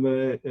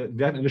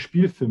während eines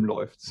Spielfilms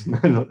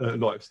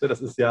läufst.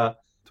 Das ist ja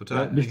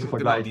Total. nicht zu Genau,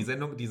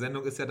 vergleichen. Die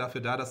Sendung ist ja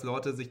dafür da, dass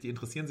Leute die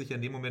interessieren sich ja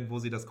in dem Moment, wo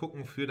sie das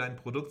gucken, für dein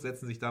Produkt,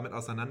 setzen sich damit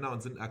auseinander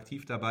und sind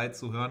aktiv dabei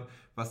zu hören,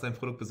 was dein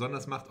Produkt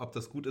besonders macht, ob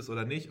das gut ist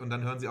oder nicht. Und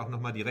dann hören sie auch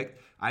nochmal direkt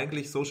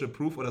eigentlich Social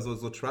Proof oder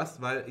so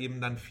Trust, weil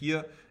eben dann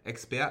 4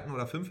 Experten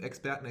oder 5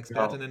 Experten,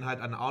 Expertinnen halt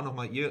dann auch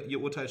nochmal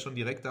ihr Urteil schon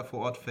direkt da vor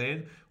Ort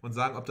fällen und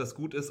sagen, ob das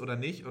gut ist oder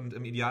nicht. Und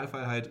im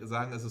Idealfall halt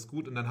sagen, es ist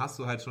gut. Und dann hast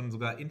du halt schon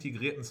sogar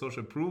integrierten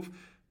Social Proof,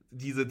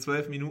 diese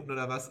 12 Minuten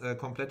oder was,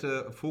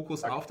 komplette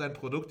Fokus auf dein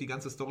Produkt, die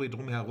ganze Story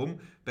drumherum.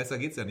 Besser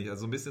geht's ja nicht.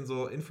 Also ein bisschen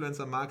so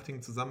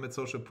Influencer-Marketing zusammen mit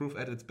Social Proof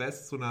at its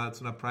best zu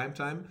einer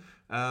Primetime.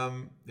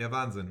 Ja,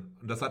 Wahnsinn.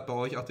 Und das hat bei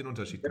euch auch den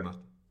Unterschied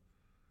gemacht.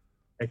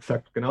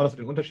 Exakt, genau, das hat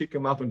den Unterschied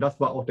gemacht. Und das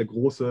war auch der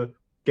große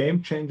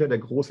Gamechanger, der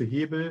große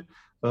Hebel,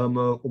 um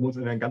uns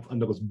in ein ganz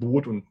anderes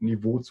Boot und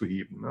Niveau zu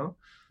heben. Ne?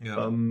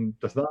 Ja.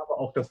 Das war aber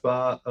auch, das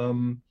war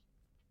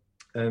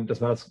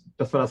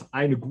das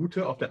eine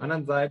Gute. Auf der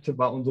anderen Seite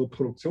war unsere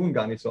Produktion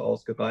gar nicht so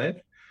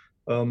ausgereift,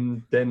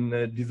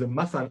 denn diese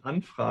Masse an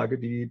Anfrage,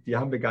 die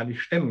haben wir gar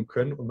nicht stemmen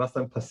können. Und was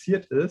dann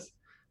passiert ist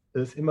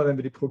immer, wenn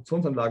wir die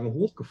Produktionsanlagen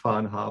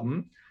hochgefahren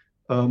haben,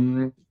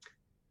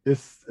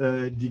 ist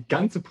die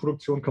ganze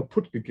Produktion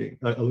kaputt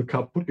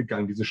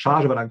gegangen. Diese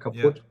Charge war dann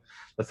kaputt. Ja.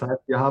 Das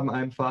heißt, wir haben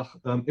einfach,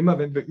 immer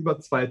wenn wir über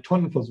 2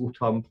 Tonnen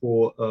versucht haben,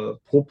 pro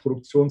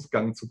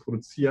Produktionsgang zu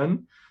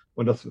produzieren,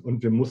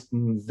 und wir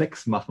mussten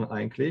 6 machen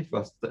eigentlich,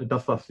 was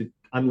die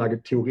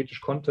Anlage theoretisch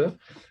konnte,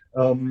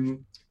 hat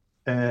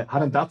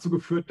dann dazu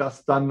geführt,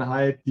 dass dann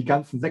halt die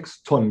ganzen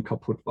 6 Tonnen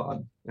kaputt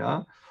waren.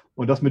 Ja?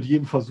 Und das mit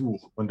jedem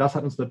Versuch. Und das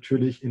hat uns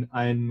natürlich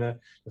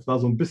das war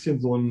so ein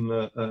bisschen so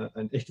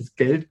ein echtes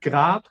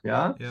Geldgrab.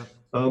 Ja? Ja.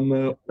 Da haben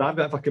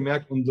wir einfach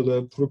gemerkt,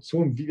 unsere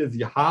Produktion, wie wir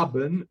sie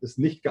haben, ist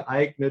nicht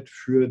geeignet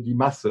für die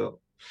Masse.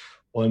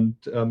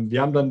 Und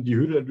wir haben dann die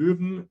Höhle der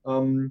Löwen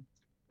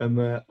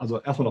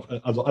also erstmal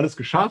noch alles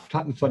geschafft,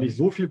 hatten zwar nicht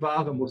so viel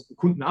Ware, mussten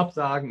Kunden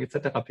absagen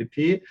etc.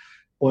 pp.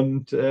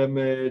 Und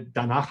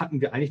danach hatten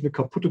wir eigentlich eine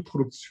kaputte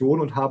Produktion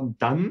und haben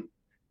dann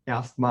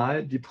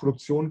erstmal die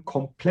Produktion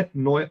komplett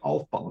neu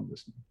aufbauen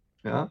müssen.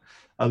 Ja?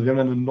 Also wir haben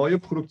eine neue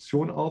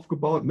Produktion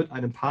aufgebaut mit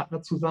einem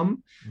Partner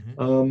zusammen,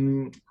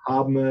 sind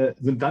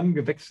dann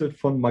gewechselt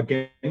von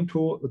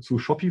Magento zu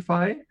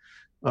Shopify,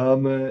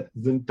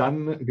 sind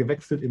dann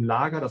gewechselt im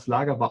Lager. Das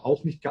Lager war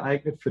auch nicht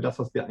geeignet für das,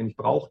 was wir eigentlich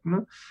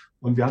brauchten.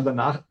 Und wir haben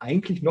danach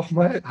eigentlich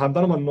nochmal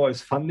ein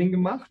neues Funding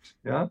gemacht.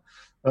 Ja?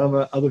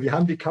 Also wir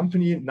haben die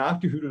Company nach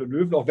die Höhle der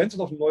Löwen, auch wenn es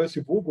auf ein neues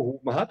Niveau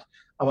gehoben hat,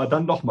 aber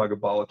dann nochmal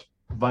gebaut,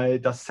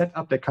 weil das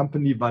Setup der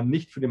Company war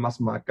nicht für den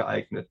Massenmarkt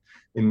geeignet,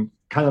 in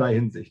keinerlei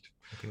Hinsicht.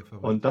 Okay,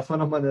 und das war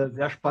nochmal eine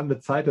sehr spannende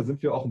Zeit. Da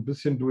sind wir auch ein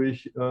bisschen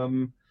durch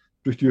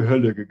die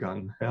Hölle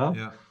gegangen. Ja?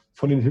 Ja.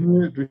 Von den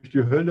Himmel durch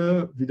die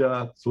Hölle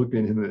wieder zurück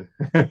in den Himmel.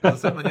 Also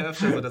das hat man ja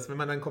öfter so, dass wenn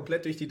man dann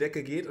komplett durch die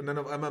Decke geht und dann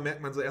auf einmal merkt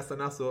man so erst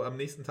danach so am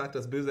nächsten Tag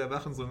das böse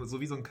Erwachen,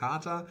 so wie so ein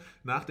Kater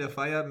nach der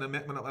Feier, und dann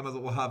merkt man auf einmal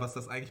so, oha, was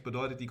das eigentlich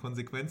bedeutet, die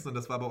Konsequenzen, und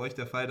das war bei euch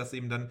der Fall, dass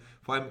eben dann,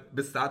 vor allem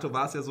bis dato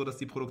war es ja so, dass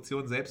die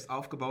Produktion selbst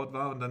aufgebaut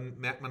war, und dann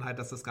merkt man halt,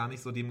 dass das gar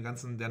nicht so dem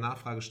Ganzen der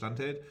Nachfrage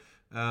standhält.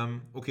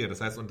 Okay, das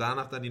heißt, und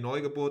danach dann die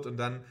Neugeburt und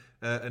dann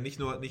nicht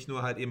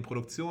nur halt eben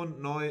Produktion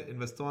neu,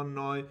 Investoren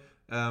neu,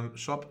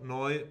 Shop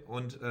neu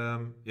und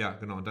ja,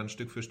 genau, und dann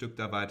Stück für Stück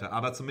da weiter.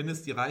 Aber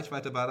zumindest die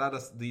Reichweite war da,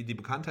 die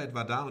Bekanntheit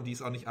war da, und die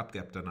ist auch nicht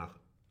abgeebbt danach.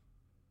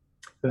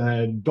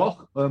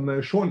 Doch,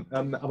 schon.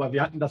 Aber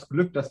wir hatten das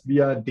Glück, dass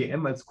wir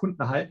DM als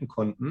Kunden halten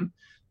konnten.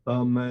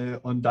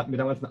 Und da hatten wir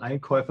damals einen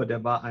Einkäufer,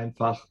 der war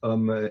einfach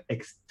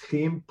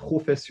extrem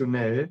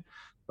professionell.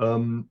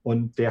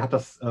 Und der hat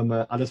das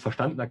alles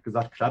verstanden, hat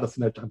gesagt, klar, das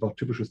sind halt einfach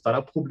typische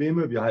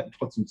Startup-Probleme, wir halten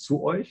trotzdem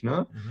zu euch,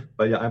 ne?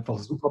 Weil ihr einfach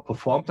super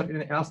performt habt in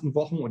den ersten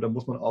Wochen, und da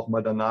muss man auch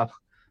mal danach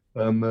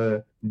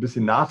ein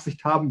bisschen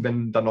Nachsicht haben,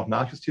 wenn dann noch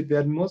nachjustiert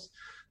werden muss.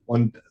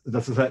 Und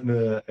das ist halt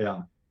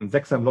ein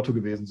Sechser im Lotto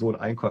gewesen, so einen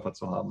Einkäufer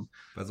zu haben.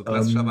 Weil so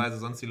klassischerweise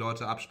sonst die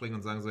Leute abspringen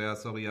und sagen so, ja,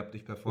 sorry, ihr habt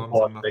nicht performt,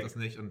 so macht das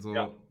nicht und so.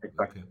 Ja,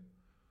 exakt. Okay.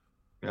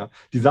 Ja.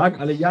 Die sagen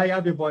alle,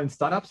 ja, wir wollen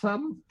Startups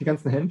haben, die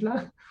ganzen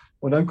Händler.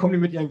 Und dann kommen die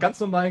mit ihren ganz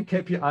normalen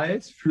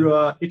KPIs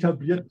für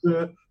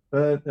etablierte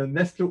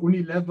Nestle,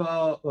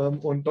 Unilever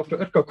und Dr.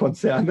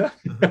 Oetker-Konzerne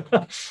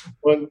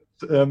und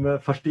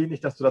verstehen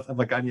nicht, dass du das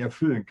einfach gar nicht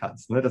erfüllen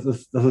kannst. Ne? Das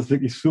ist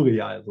wirklich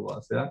surreal,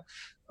 sowas. Ja?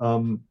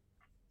 Aber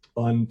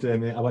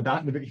da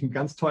hatten wir wirklich einen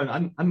ganz tollen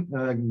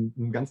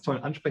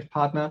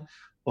Ansprechpartner.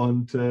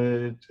 Und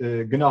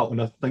genau,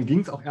 und dann ging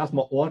es auch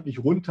erstmal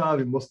ordentlich runter.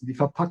 Wir mussten die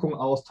Verpackung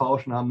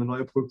austauschen, haben eine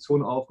neue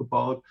Produktion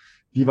aufgebaut.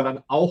 Die war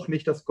dann auch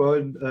nicht das auch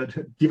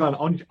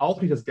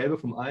nicht das Gelbe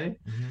vom Ei,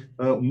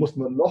 und mussten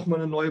dann nochmal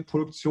eine neue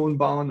Produktion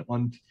bauen.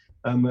 Und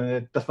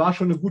das war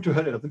schon eine gute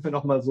Hölle. Da sind wir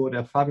nochmal so,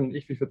 der Fabian und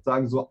ich würde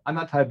sagen, so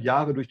 1,5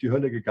 Jahre durch die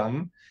Hölle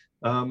gegangen,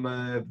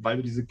 weil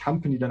du diese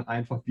Company dann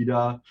einfach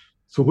wieder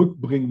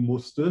zurückbringen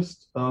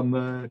musstest, auf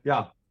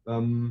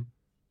ein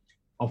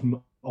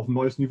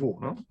neues Niveau.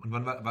 Ne? Und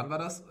wann war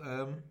das?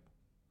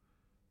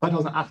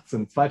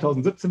 2018.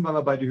 2017 waren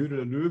wir bei die Höhle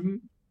der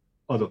Löwen.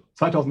 Also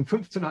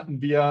 2015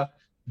 hatten wir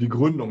die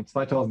Gründung.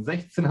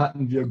 2016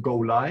 hatten wir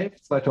Go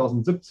Live.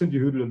 2017 die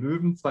Höhle der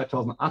Löwen.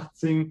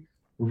 2018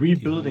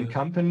 Rebuilding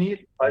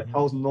Company.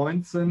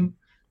 2019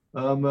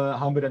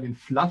 haben wir dann den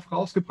Fluff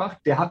rausgebracht.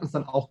 Der hat uns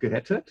dann auch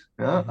gerettet.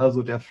 Ja?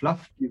 Also der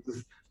Fluff,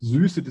 dieses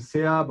süße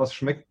Dessert, was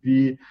schmeckt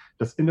wie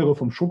das Innere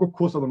vom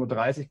Schokokuss, aber nur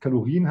 30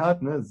 Kalorien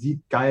hat. Ne?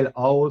 Sieht geil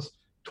aus,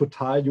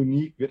 total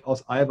unique, wird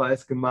aus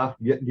Eiweiß gemacht.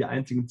 Wir hatten die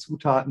einzigen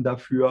Zutaten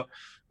dafür.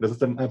 Das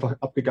ist dann einfach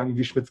abgegangen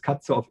wie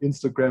Schwitzkatze auf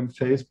Instagram,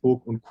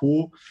 Facebook und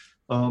Co.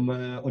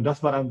 Und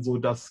das war dann so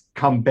das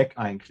Comeback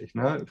eigentlich,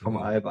 ne, vom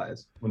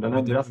Eiweiß. Und dann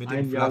haben wir das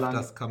ein Jahr lang.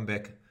 Das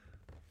Comeback.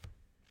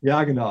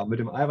 Ja, genau. Mit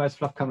dem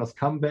Eiweißfluff kam das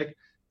Comeback.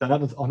 Dann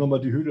hat uns auch nochmal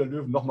die Höhle der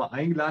Löwen nochmal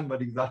eingeladen, weil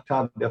die gesagt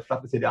haben, der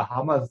Fluff ist ja der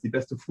Hammer, das ist die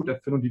beste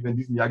Food-Erfindung, die wir in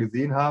diesem Jahr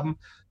gesehen haben.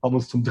 Haben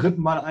uns zum 3.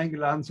 Mal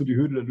eingeladen zu die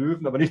Höhle der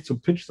Löwen, aber nicht zum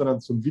Pitch, sondern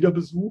zum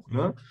Wiederbesuch.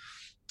 Ne?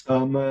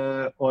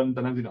 Und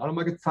dann haben sie ihn auch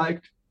nochmal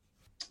gezeigt.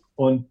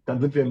 Und dann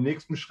sind wir im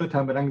nächsten Schritt,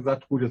 haben wir dann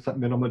gesagt, gut, jetzt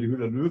hatten wir nochmal die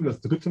Höhle der Löwen,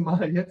 das 3.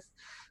 Mal jetzt.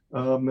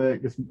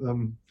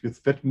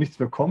 Jetzt wird nichts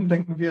mehr kommen,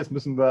 denken wir. Jetzt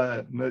müssen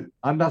wir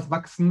anders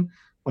wachsen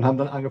und haben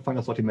dann angefangen,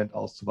 das Sortiment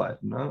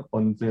auszuweiten. Ne?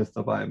 Und sind jetzt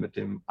dabei mit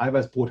dem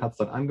Eiweißbrot, hat es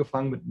dann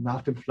angefangen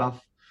nach dem Fluff.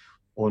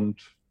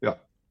 Und ja,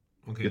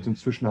 jetzt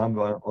inzwischen haben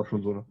wir auch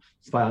schon so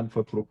 2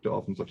 Handvoll Produkte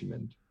auf dem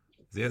Sortiment.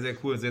 Sehr, sehr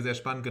cool, sehr, sehr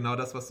spannend. Genau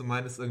das, was du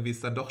meinst, irgendwie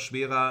ist dann doch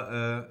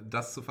schwerer,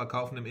 das zu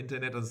verkaufen im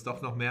Internet. Also es ist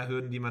doch noch mehr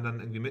Hürden, die man dann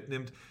irgendwie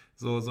mitnimmt.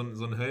 So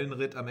ein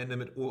Höllenritt am Ende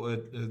mit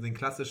den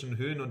klassischen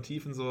Höhen und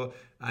Tiefen so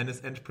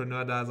eines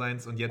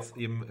Entrepreneur-Daseins und jetzt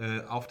eben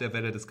auf der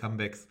Welle des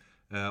Comebacks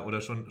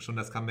oder schon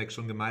das Comeback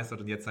schon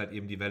gemeistert und jetzt halt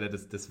eben die Welle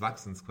des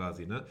Wachsens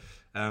quasi. Ne?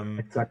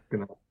 Exakt,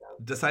 genau.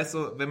 Das heißt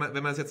so, wenn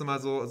man es jetzt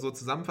nochmal so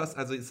zusammenfasst,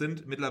 also es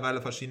sind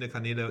mittlerweile verschiedene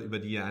Kanäle, über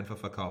die ihr einfach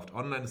verkauft.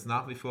 Online ist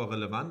nach wie vor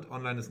relevant,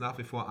 online ist nach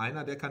wie vor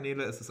einer der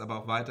Kanäle, es ist aber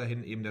auch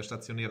weiterhin eben der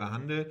stationäre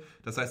Handel.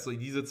 Das heißt so,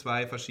 diese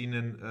 2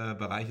 verschiedenen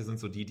Bereiche sind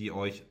so die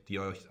euch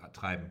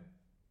treiben.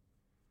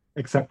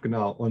 Exakt,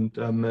 genau. Und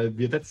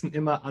wir setzen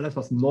immer alles,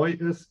 was neu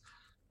ist,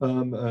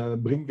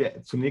 bringen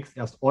wir zunächst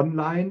erst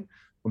online.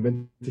 Und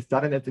wenn es sich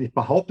da dann letztendlich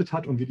behauptet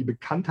hat und wir die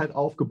Bekanntheit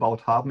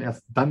aufgebaut haben,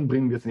 erst dann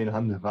bringen wir es in den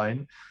Handel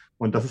rein.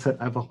 Und das ist halt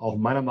einfach auch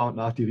meiner Meinung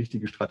nach die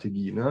richtige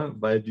Strategie, ne?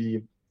 Weil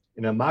die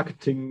im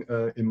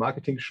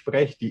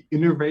Marketing-Sprech, die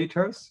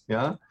Innovators,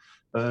 ja,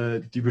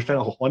 die bestellen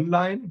auch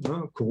online.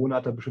 Ne? Corona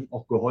hat da bestimmt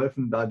auch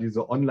geholfen, da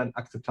diese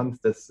Online-Akzeptanz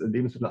des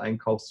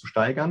Lebensmitteleinkaufs zu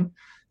steigern.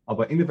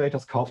 Aber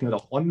Innovators kaufen halt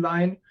auch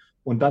online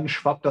und dann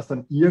schwappt das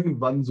dann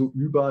irgendwann so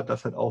über,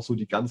 dass halt auch so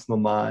die ganz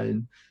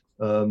normalen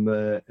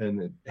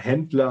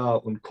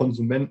Händler und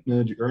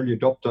Konsumenten, die Early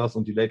Adopters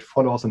und die Late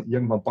Followers dann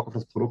irgendwann Bock auf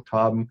das Produkt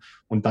haben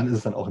und dann ist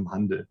es dann auch im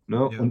Handel.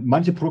 Ne? Ja. Und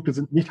manche Produkte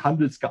sind nicht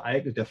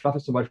handelsgeeignet. Der Fluff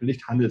ist zum Beispiel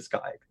nicht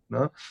handelsgeeignet.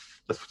 Ne?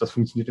 Das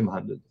funktioniert im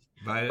Handel nicht.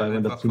 Weil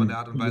einfach von der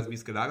Art und Weise, wie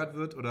es gelagert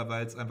wird oder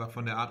weil es einfach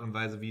von der Art und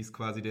Weise, wie es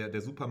quasi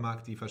der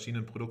Supermarkt die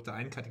verschiedenen Produkte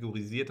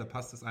einkategorisiert, da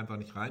passt es einfach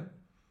nicht rein?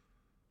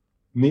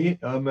 Nee,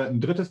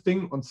 ein drittes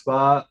Ding und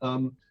zwar,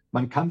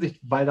 man kann sich,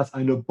 weil das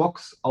eine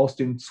Box aus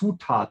den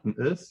Zutaten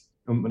ist,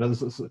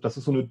 das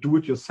ist so eine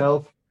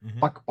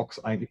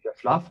Do-it-yourself-Backbox eigentlich, der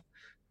Fluff.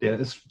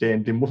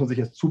 Den muss man sich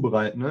jetzt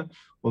zubereiten. Ne?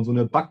 Und so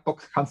eine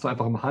Backbox kannst du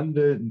einfach im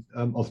Handel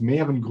aus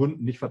mehreren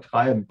Gründen nicht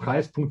vertreiben.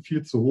 Preispunkt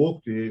viel zu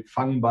hoch. Die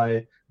fangen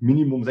bei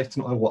Minimum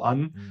 16 Euro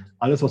an.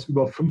 Alles, was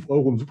über 5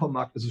 Euro im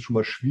Supermarkt ist, ist schon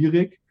mal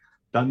schwierig.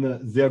 Dann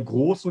sehr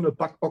groß, so eine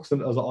Backbox,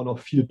 dann also auch noch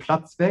viel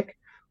Platz weg.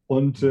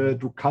 Und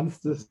du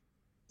kannst es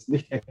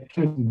nicht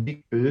erkennen, ein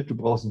Bildbild. Du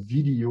brauchst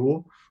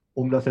Video,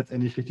 um das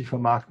letztendlich richtig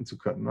vermarkten zu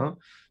können. Ne?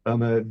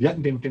 Wir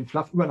hatten den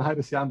Fluff über ein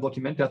halbes Jahr im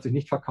Sortiment, der hat sich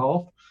nicht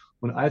verkauft.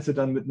 Und als wir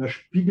dann mit einer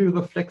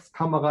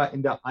Spiegelreflexkamera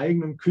in der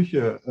eigenen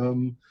Küche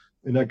in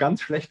einer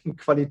ganz schlechten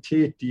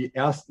Qualität die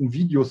ersten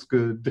Videos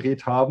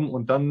gedreht haben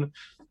und dann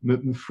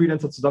mit einem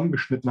Freelancer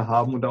zusammengeschnitten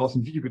haben und daraus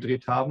ein Video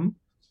gedreht haben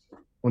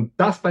und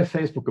das bei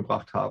Facebook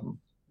gebracht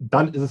haben,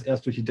 dann ist es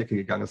erst durch die Decke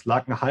gegangen. Es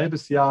lag ein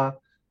halbes Jahr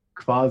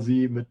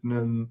quasi mit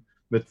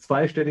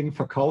zweistelligen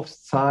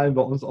Verkaufszahlen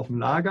bei uns auf dem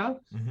Lager.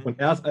 Und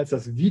erst als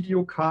das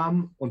Video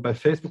kam und bei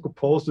Facebook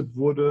gepostet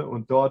wurde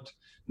und dort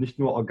nicht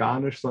nur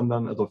organisch,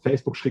 sondern also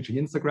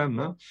Facebook-Instagram,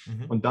 ne?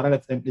 Und dann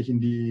letztendlich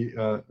in die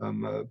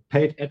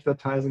Paid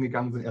Advertising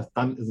gegangen sind, erst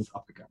dann ist es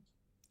abgegangen.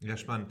 Ja,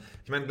 spannend.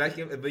 Ich meine, gleich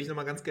würde ich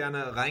nochmal ganz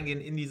gerne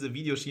reingehen in diese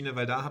Videoschiene,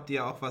 weil da habt ihr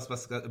ja auch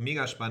was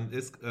mega spannend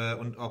ist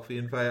und auch auf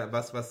jeden Fall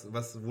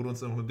wo du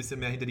uns noch ein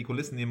bisschen mehr hinter die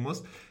Kulissen nehmen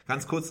musst.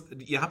 Ganz kurz,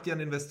 ihr habt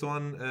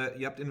Investoren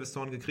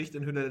gekriegt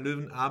in Höhle der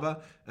Löwen,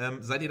 aber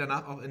seid ihr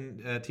danach auch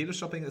in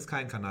Teleshopping ist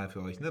kein Kanal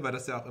für euch, ne? Weil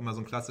das ist ja auch immer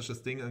so ein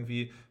klassisches Ding,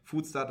 irgendwie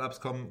Food-Startups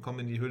kommen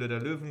in die Höhle der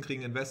Löwen,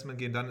 kriegen Investment,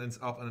 gehen dann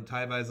auch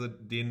teilweise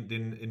den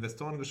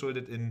Investoren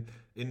geschuldet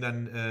in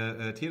dann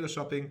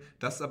Teleshopping.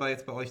 Das ist aber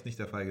jetzt bei euch nicht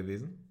der Fall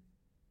gewesen?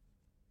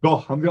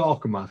 Doch, haben wir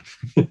auch gemacht.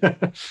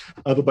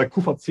 Also bei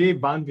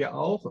QVC waren wir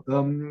auch.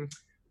 Und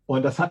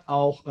das hat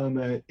auch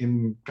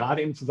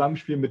gerade im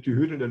Zusammenspiel mit die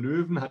Höhle der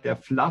Löwen hat der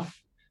Fluff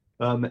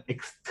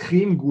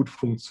extrem gut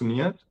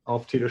funktioniert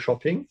auf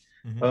Teleshopping.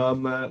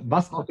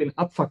 Was auch den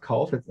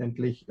Abverkauf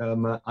letztendlich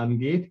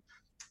angeht.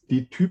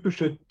 Die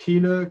typische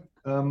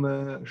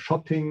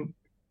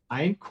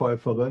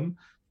Tele-Shopping-Einkäuferin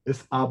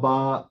ist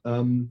aber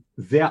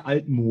sehr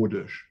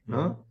altmodisch.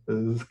 Ne?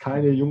 Es ist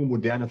keine junge,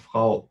 moderne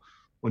Frau.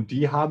 Und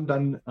die haben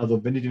dann,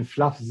 also wenn die den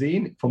Fluff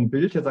sehen, vom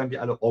Bild her sagen die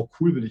alle, oh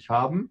cool, will ich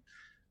haben.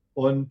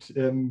 Und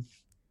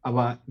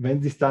aber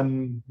wenn sie es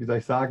dann, wie soll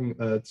ich sagen,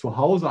 zu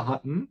Hause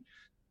hatten,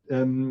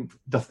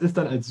 das ist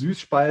dann als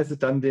Süßspeise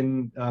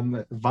dann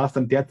war es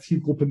dann der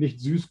Zielgruppe nicht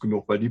süß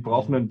genug, weil die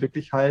brauchen dann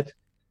wirklich halt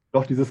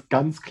doch dieses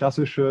ganz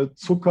klassische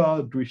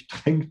Zucker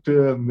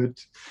durchtränkte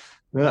mit,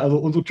 ne, also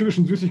unsere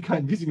typischen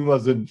Süßigkeiten, wie sie nun mal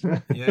sind. Ja,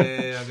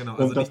 genau.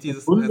 Also nicht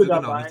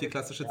nicht die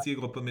klassische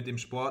Zielgruppe mit dem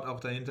Sport auch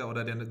dahinter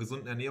oder der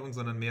gesunden Ernährung,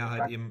 sondern mehr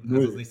halt eben,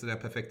 also nicht so der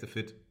perfekte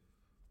Fit.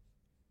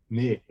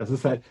 Nee, das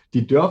ist halt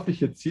die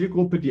dörfliche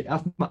Zielgruppe, die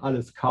erstmal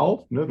alles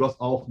kauft. Ne? Du hast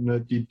auch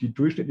die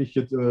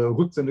durchschnittliche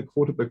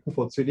Rücksendequote bei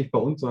QVC, nicht bei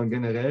uns, sondern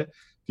generell,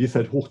 die ist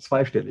halt hoch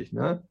zweistellig.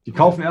 Ne? Die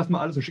kaufen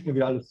erstmal alles und schicken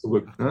wieder alles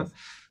zurück. Ne?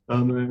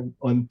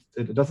 Und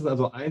das ist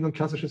also ein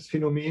klassisches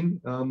Phänomen.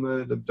 Da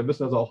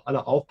müssen also auch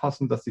alle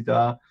aufpassen, dass sie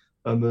da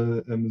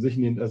sich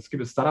es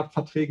gibt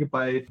Startup-Verträge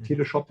bei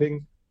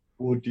Teleshopping,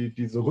 wo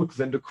diese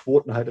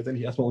Rücksendequoten halt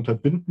letztendlich erstmal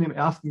unterbinden im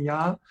ersten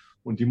Jahr.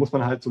 Und die muss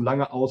man halt so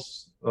lange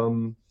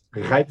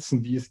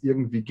reizen, wie es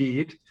irgendwie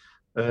geht,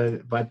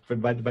 weil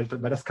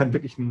das kann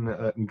wirklich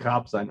ein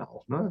Grab sein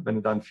auch, ne? Wenn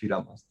du da einen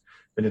Fehler machst,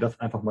 wenn du das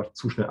einfach mal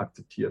zu schnell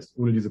akzeptierst,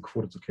 ohne diese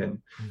Quote zu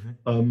kennen.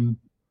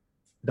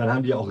 Dann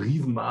haben die auch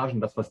Riesenmargen,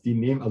 das, was die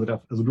nehmen.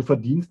 Also du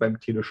verdienst beim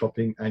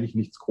Teleshopping eigentlich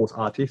nichts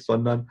großartig,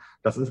 sondern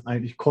das ist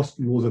eigentlich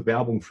kostenlose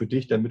Werbung für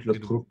dich, damit du das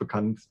Produkt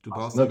bekannt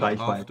machst.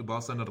 Du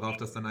baust dann darauf,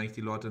 dass dann eigentlich die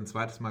Leute ein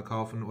zweites Mal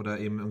kaufen oder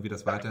eben irgendwie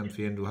das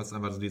weiterempfehlen. Du hast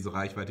einfach so diese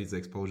Reichweite, diese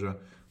Exposure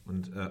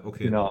und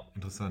okay, genau.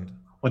 Interessant.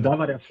 Und da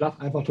war der Fluff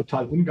einfach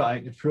total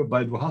ungeeignet für,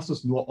 weil du hast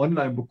es nur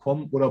online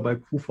bekommen oder bei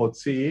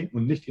QVC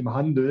und nicht im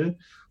Handel.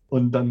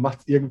 Und dann macht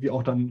es irgendwie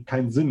auch dann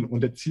keinen Sinn.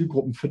 Und der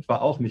Zielgruppenfit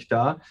war auch nicht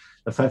da.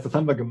 Das heißt, das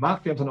haben wir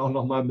gemacht. Wir haben es dann auch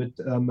nochmal mit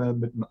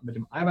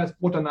dem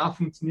Eiweißbrot danach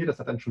funktioniert. Das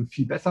hat dann schon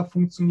viel besser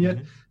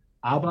funktioniert.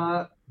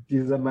 Aber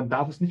man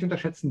darf es nicht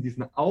unterschätzen,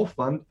 diesen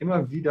Aufwand,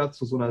 immer wieder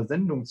zu so einer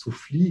Sendung zu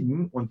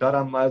fliegen und da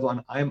dann mal so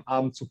an einem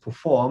Abend zu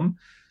performen.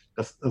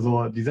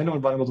 Also die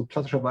Sendungen waren immer so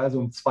klassischerweise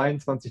um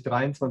 22,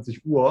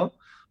 23 Uhr.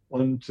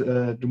 Und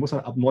du musst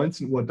dann ab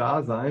 19 Uhr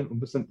da sein und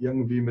bist dann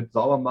irgendwie mit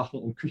Saubermachen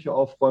und Küche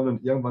aufräumen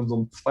und irgendwann so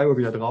um 2 Uhr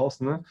wieder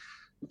draußen. Ne?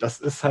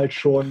 Das ist halt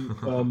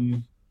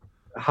schon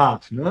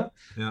hart. Ne?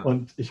 Ja.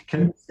 Und ich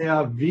kenne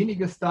sehr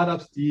wenige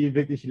Startups, die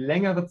wirklich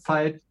längere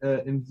Zeit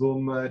in so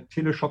einem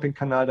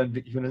Teleshopping-Kanal dann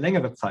wirklich für eine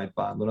längere Zeit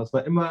waren. Und das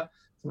sind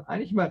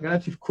eigentlich immer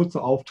relativ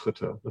kurze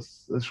Auftritte.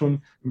 Das ist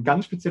schon ein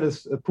ganz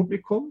spezielles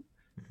Publikum.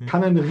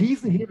 Kann ein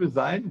Riesenhebel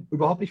sein,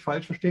 überhaupt nicht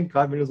falsch verstehen,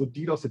 gerade wenn du so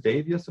Deal of the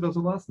Day wirst oder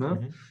sowas,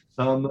 ne?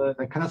 Dann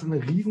kann das ein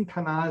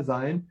Riesenkanal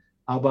sein,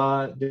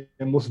 aber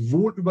der muss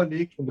wohl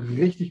überlegt und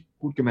richtig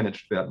gut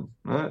gemanagt werden.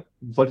 Ne?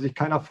 Sollte sich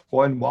keiner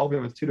freuen, wow, wir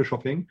haben jetzt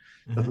Teleshopping,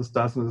 das ist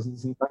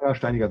ein langer,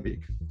 steiniger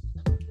Weg.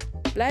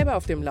 Bleibe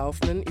auf dem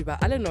Laufenden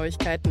über alle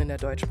Neuigkeiten in der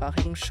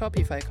deutschsprachigen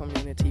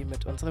Shopify-Community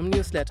mit unserem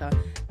Newsletter.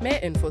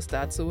 Mehr Infos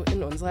dazu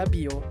in unserer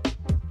Bio.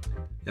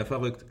 Ja,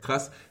 verrückt.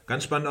 Krass.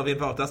 Ganz spannend auf jeden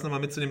Fall auch das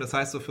nochmal mitzunehmen. Das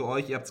heißt so für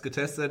euch, ihr habt es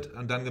getestet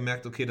und dann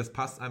gemerkt, okay, das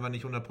passt einfach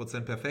nicht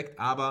 100% perfekt,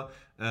 aber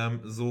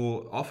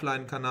so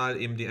Offline-Kanal,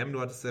 eben DM, du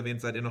hattest es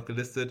erwähnt, seid ihr noch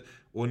gelistet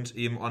und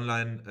eben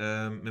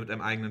online mit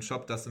einem eigenen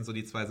Shop, das sind so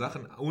die zwei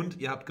Sachen. Und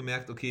ihr habt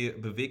gemerkt, okay,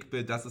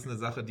 Bewegtbild, das ist eine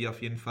Sache, die auf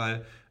jeden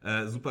Fall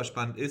super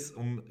spannend ist,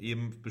 um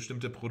eben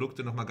bestimmte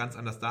Produkte nochmal ganz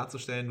anders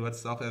darzustellen. Du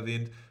hattest auch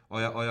erwähnt,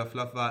 euer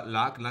Fluff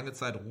lag lange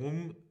Zeit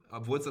rum,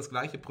 obwohl es das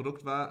gleiche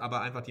Produkt war,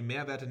 aber einfach die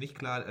Mehrwerte nicht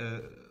klar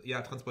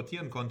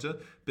transportieren konnte,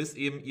 bis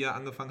eben ihr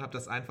angefangen habt,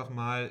 das einfach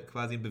mal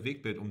quasi im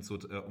Bewegtbild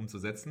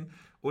umzusetzen.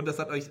 Und das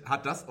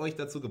hat das euch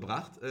dazu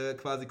gebracht,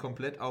 quasi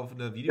komplett auf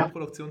eine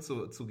Videoproduktion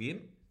zu gehen?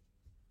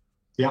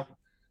 Ja,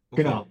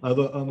 okay. Genau.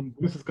 Also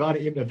wie du es gerade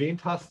eben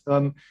erwähnt hast,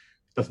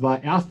 das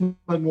war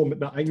erstmal nur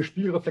mit einer eigenen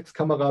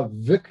Spiegelreflexkamera,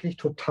 wirklich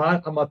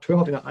total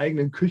amateurhaft in der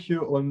eigenen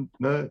Küche und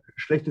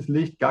schlechtes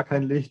Licht, gar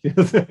kein Licht.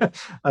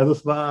 Also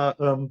es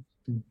war...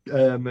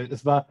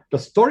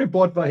 das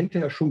Storyboard war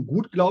hinterher schon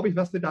gut, glaube ich,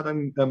 was wir da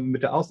dann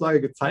mit der Aussage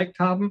gezeigt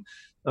haben.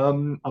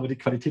 Aber die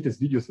Qualität des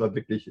Videos war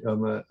wirklich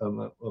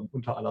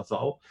unter aller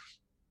Sau.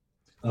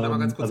 Um da mal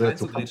ganz kurz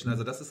reinzugrätschen,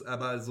 also das ist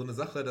aber so eine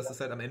Sache, das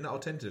ist halt am Ende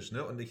authentisch,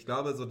 ne? Und ich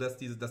glaube, so dass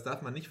das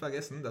darf man nicht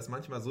vergessen, dass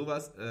manchmal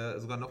sowas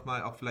sogar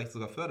nochmal auch vielleicht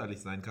sogar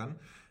förderlich sein kann.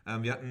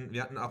 Wir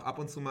hatten auch ab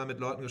und zu mal mit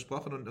Leuten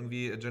gesprochen und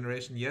irgendwie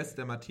Generation Yes,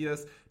 der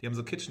Matthias, die haben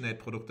so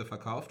KitchenAid-Produkte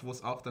verkauft, wo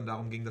es auch dann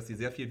darum ging, dass sie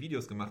sehr viel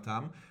Videos gemacht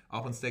haben,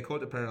 auch in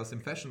Stakeholder Apparel aus dem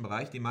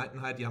Fashion-Bereich. Die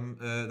meinten halt, die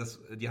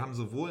haben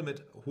sowohl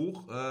mit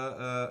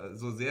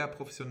so sehr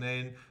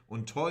professionellen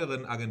und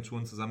teuren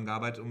Agenturen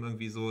zusammengearbeitet, um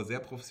irgendwie so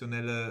sehr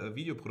professionelle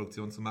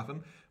Videoproduktionen zu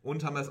machen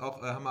und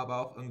haben aber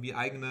auch irgendwie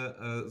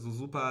eigene, so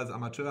super also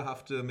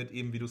amateurhafte mit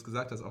eben, wie du es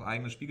gesagt hast, auch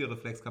eigene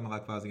Spiegelreflexkamera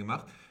quasi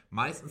gemacht.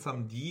 Meistens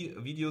haben die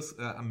Videos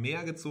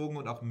mehr gezogen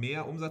und auch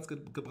mehr Umsatz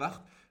gebracht.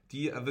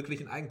 die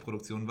wirklich in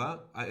Eigenproduktion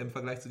war, im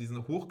Vergleich zu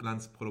diesen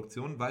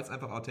Hochglanzproduktionen, weil es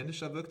einfach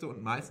authentischer wirkte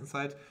und meistens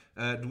halt,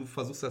 du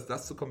versuchst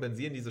das zu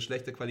kompensieren, diese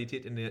schlechte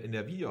Qualität in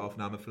der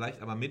Videoaufnahme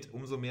vielleicht, aber mit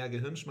umso mehr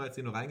Gehirnschmalz,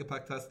 den du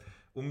reingepackt hast,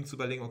 um zu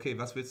überlegen, okay,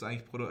 was willst du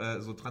eigentlich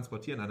so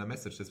transportieren an der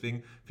Message?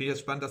 Deswegen finde ich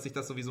es spannend, dass sich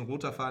das so wie so ein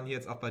roter Faden hier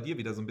jetzt auch bei dir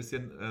wieder so ein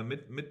bisschen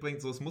mitbringt.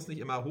 So, es muss nicht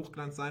immer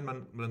Hochglanz sein,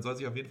 man soll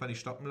sich auf jeden Fall nicht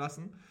stoppen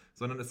lassen,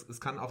 sondern es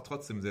kann auch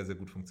trotzdem sehr, sehr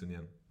gut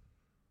funktionieren.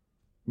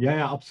 Ja,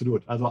 ja,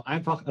 absolut. Also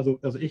einfach, also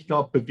ich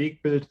glaube,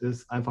 Bewegtbild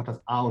ist einfach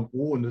das A und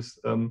O und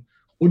ist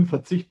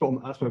unverzichtbar,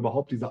 um erstmal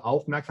überhaupt diese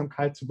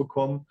Aufmerksamkeit zu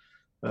bekommen.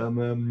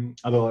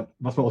 Also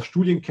was man aus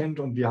Studien kennt,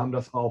 und wir haben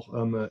das auch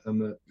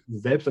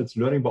selbst als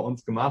Learning bei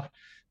uns gemacht,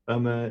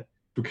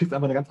 du kriegst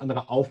einfach eine ganz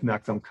andere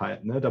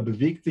Aufmerksamkeit. Ne? Da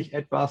bewegt sich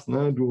etwas.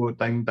 Ne?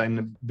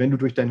 Wenn du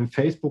durch deinen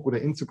Facebook- oder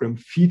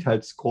Instagram-Feed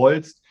halt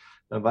scrollst,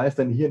 dann weiß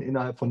dein Hirn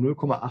innerhalb von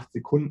 0,8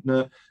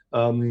 Sekunden,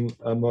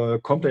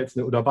 kommt da jetzt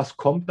oder was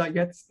kommt da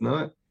jetzt?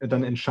 Ne?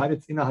 Dann entscheidet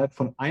es innerhalb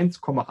von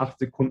 1,8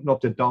 Sekunden, ob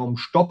der Daumen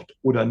stoppt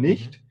oder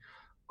nicht.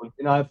 Und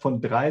innerhalb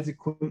von 3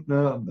 Sekunden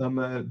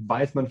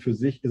weiß man für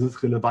sich, ist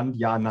es relevant,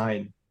 ja,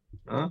 nein.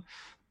 Ne?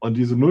 Und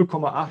diese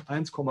 0,8,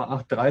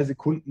 1,8, 3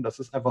 Sekunden, das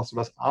ist einfach so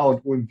das A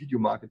und O im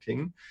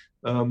Videomarketing,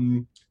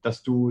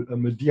 dass du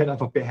die halt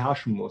einfach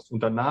beherrschen musst.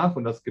 Und danach,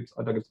 und da gibt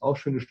es auch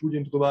schöne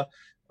Studien drüber,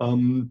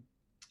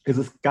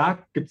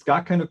 gibt es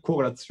gar keine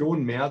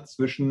Korrelation mehr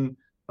zwischen,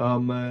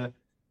 wenn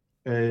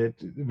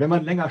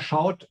man länger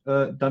schaut,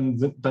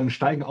 dann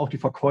steigen auch die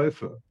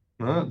Verkäufe,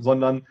 ne?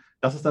 Sondern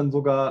das ist dann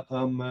sogar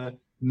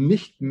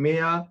nicht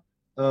mehr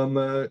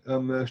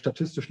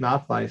statistisch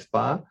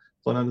nachweisbar,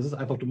 sondern es ist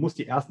einfach, du musst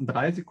die ersten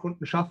 3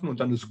 Sekunden schaffen und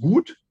dann ist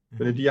gut,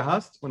 wenn du die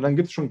hast. Und dann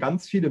gibt es schon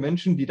ganz viele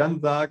Menschen, die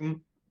dann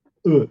sagen,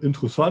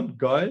 interessant,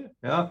 geil,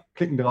 ja,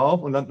 klicken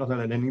drauf und landen auf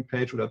einer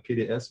Landingpage oder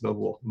PDS oder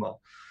wo auch immer.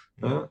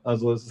 Ja.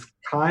 Also es ist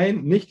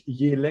nicht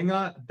je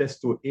länger,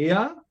 desto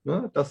eher,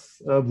 ne,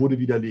 das wurde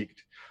widerlegt.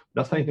 Und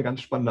das fand ich eine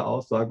ganz spannende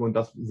Aussage und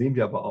das sehen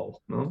wir aber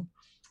auch. Ne?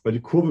 Weil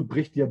die Kurve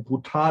bricht ja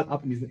brutal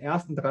ab in diesen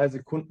ersten 3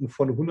 Sekunden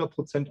von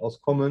 100%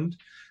 aus kommend,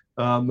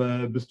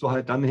 bist du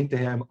halt dann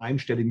hinterher im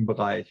einstelligen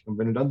Bereich. Und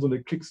wenn du dann so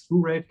eine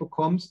Click-Through-Rate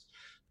bekommst,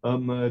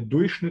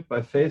 Durchschnitt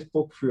bei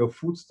Facebook für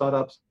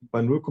Food-Startups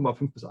bei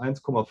 0,5 bis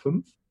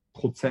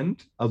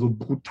 1,5%, also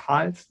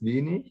brutalst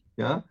wenig,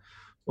 ja.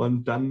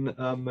 Und dann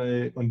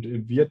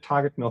und wir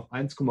targeten auf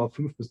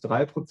 1,5 bis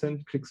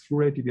 3%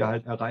 Click-Through-Rate, die wir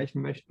halt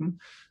erreichen möchten.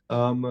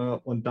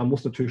 Und da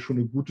muss natürlich schon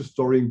eine gute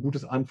Story, ein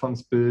gutes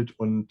Anfangsbild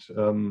und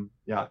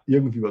ja,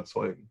 irgendwie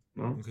überzeugen.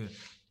 Ne? Okay.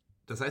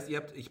 Das heißt,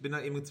 ich bin da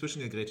eben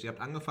zwischengegrätscht. Ihr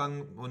habt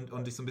angefangen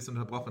und dich so ein bisschen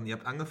unterbrochen. Ihr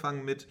habt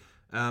angefangen mit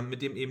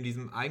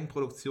diesem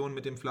Eigenproduktion,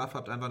 mit dem Fluff,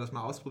 habt einfach das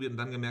mal ausprobiert und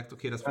dann gemerkt,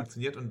 okay, das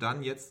funktioniert. Und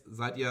dann jetzt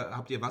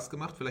habt ihr was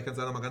gemacht? Vielleicht kannst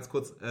du da noch mal ganz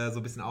kurz so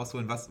ein bisschen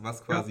ausholen,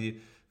 was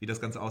quasi, wie das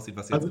Ganze aussieht,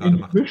 was ihr jetzt gerade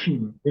macht.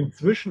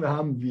 Inzwischen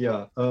haben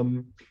wir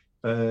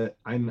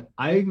ein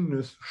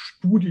eigenes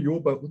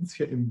Studio bei uns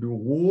hier im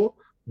Büro,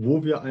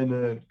 wo wir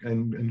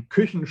einen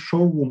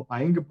Küchen-Showroom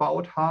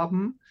eingebaut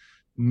haben,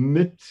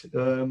 mit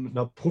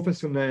einer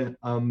professionellen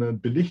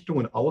Belichtung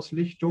und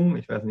Auslichtung,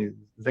 ich weiß nicht,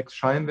 6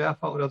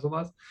 Scheinwerfer oder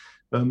sowas,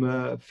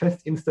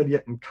 fest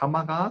installierten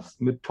Kameras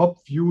mit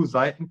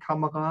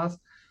Top-View-Seitenkameras,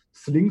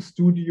 Sling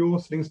Studio.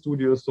 Sling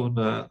Studio ist so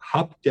ein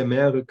Hub, der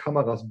mehrere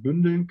Kameras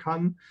bündeln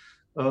kann.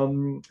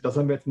 Das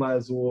haben wir jetzt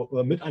mal so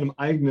mit einem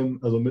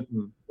eigenen, also mit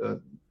einem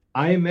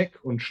iMac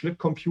und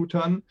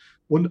Schnittcomputern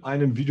und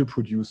einem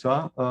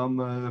Videoproducer,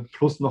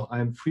 plus noch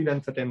einem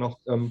Freelancer, der noch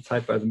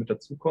zeitweise mit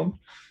dazukommt.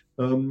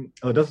 Also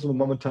das ist so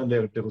momentan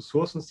der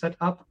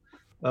Ressourcen-Setup.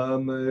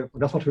 Und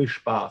das macht natürlich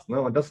Spaß. Ne?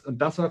 Und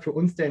das war für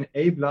uns der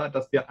Enabler,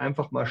 dass wir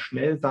einfach mal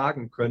schnell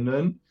sagen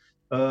können,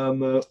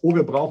 wir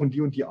brauchen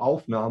die und die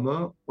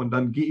Aufnahme. Und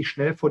dann gehe ich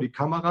schnell vor die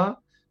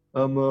Kamera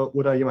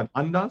oder jemand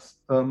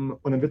anders. Und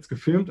dann wird es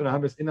gefilmt und dann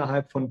haben wir es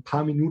innerhalb von ein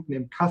paar Minuten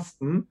im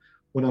Kasten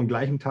und am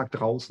gleichen Tag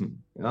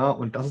draußen. Ja?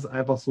 Und das ist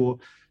einfach so,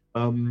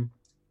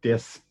 der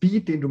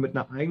Speed, den du mit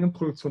einer eigenen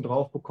Produktion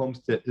drauf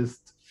bekommst, der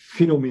ist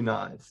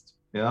phänomenalst.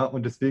 Ja,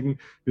 und deswegen,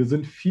 wir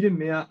sind viel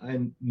mehr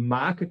ein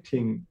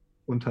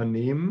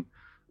Marketingunternehmen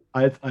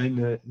als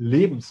ein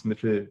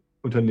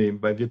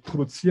Lebensmittelunternehmen, weil wir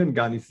produzieren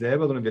gar nicht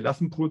selber, sondern wir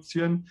lassen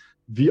produzieren,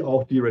 wie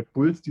auch die Red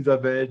Bulls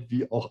dieser Welt,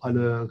 wie auch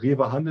alle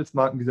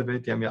Rewe-Handelsmarken dieser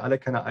Welt, die haben ja alle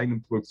keine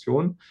eigenen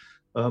Produktionen,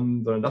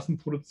 sondern lassen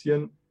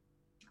produzieren.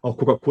 Auch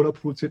Coca-Cola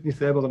produziert nicht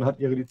selber, sondern hat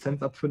ihre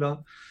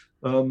Lizenzabfüller.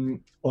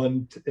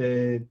 Und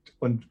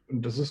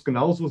das ist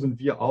genauso, sind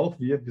wir auch.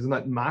 Wir sind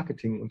halt ein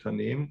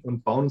Marketingunternehmen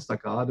und bauen uns da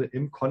gerade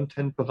im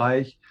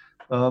Content-Bereich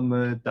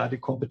da die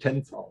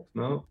Kompetenz auf.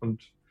 Ne?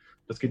 Und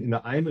das geht in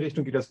der einen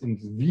Richtung, geht das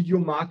in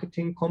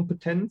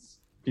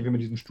Videomarketing-Kompetenz, die wir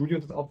mit diesen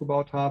Studios jetzt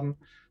aufgebaut haben.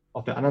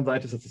 Auf der anderen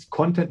Seite ist das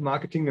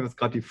Content-Marketing, wir haben jetzt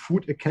gerade die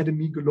Food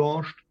Academy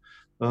gelauncht.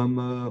 Wir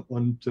haben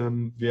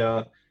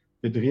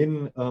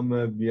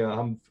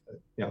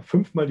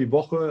 5-mal die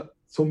Woche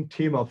zum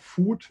Thema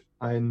Food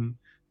ein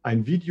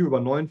Video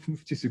über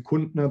 59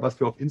 Sekunden, was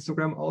wir auf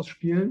Instagram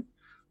ausspielen,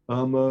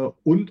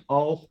 und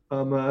auch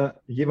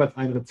jeweils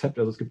ein Rezept.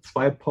 Also es gibt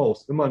 2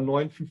 Posts, immer ein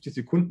 59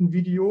 Sekunden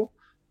Video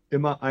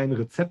immer ein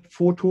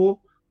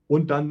Rezeptfoto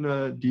und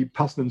dann die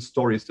passenden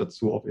Stories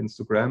dazu auf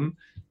Instagram.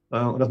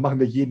 Und das machen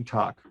wir jeden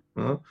Tag.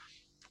 Ne?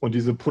 Und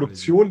diese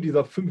Produktion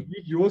dieser 5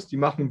 Videos, die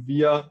machen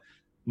wir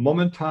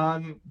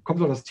momentan,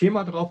 kommt auf das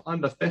Thema drauf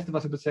an. Das Beste,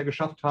 was wir bisher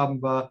geschafft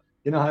haben, war,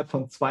 innerhalb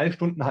von 2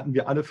 Stunden hatten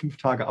wir alle 5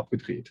 Tage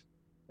abgedreht.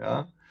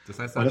 Ja? Das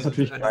heißt, an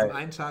diesem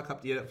einen Tag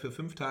habt ihr für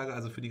 5 Tage,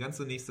 also für die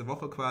ganze nächste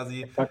Woche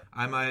quasi,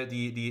 einmal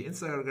die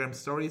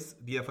Instagram-Stories,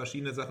 die ja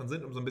verschiedene Sachen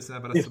sind, um so ein bisschen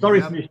einfach das zu bewerben.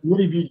 Die Stories nicht, nur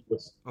die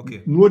Videos.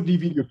 Okay. Nur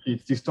die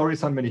Videofeeds. Die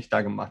Stories haben wir nicht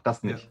da gemacht,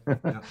 das nicht.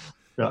 Ja.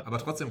 Ja. Aber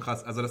trotzdem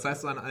krass. Also das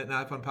heißt, so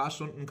innerhalb von ein paar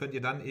Stunden könnt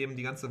ihr dann eben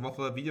die ganze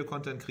Woche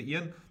Videocontent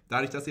kreieren.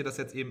 Dadurch, dass ihr das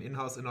jetzt eben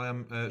in-house in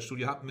eurem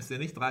Studio habt, müsst ihr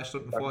nicht 3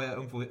 Stunden vorher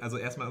irgendwo, also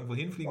erstmal irgendwo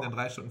hinfliegen, dann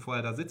 3 Stunden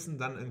vorher da sitzen,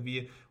 dann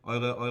irgendwie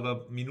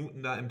eure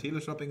Minuten da im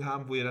Teleshopping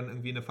haben, wo ihr dann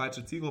irgendwie eine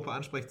falsche Zielgruppe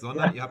ansprecht,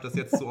 sondern ihr habt das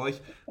jetzt zu euch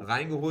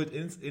reingeholt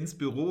ins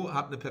Büro,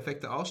 habt eine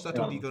perfekte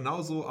Ausstattung, die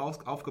genauso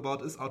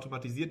aufgebaut ist,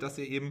 automatisiert, dass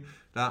ihr eben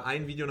da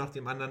ein Video nach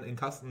dem anderen in den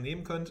Kasten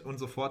nehmen könnt und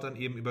sofort dann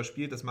eben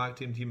überspielt. Das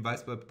Marketing-Team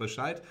weiß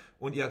Bescheid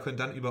und ihr könnt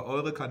dann über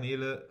eure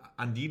Kanäle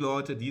an die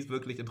Leute, die es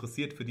wirklich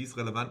interessiert, für die es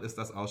relevant ist,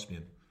 das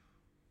ausspielen.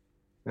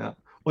 Ja,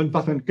 und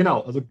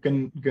also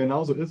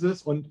genau so ist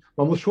es. Und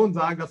man muss schon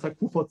sagen, dass der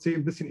QVC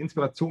ein bisschen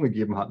Inspiration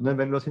gegeben hat. Ne?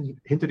 Wenn du das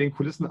hinter den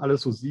Kulissen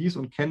alles so siehst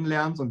und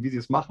kennenlernst und wie sie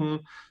es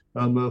machen,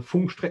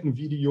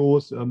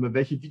 Funkstreckenvideos,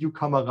 welche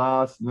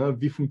Videokameras, ne?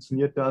 Wie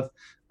funktioniert das,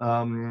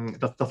 das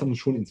hat uns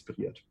schon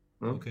inspiriert.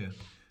 Ne? Okay.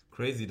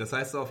 Crazy. Das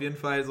heißt auf jeden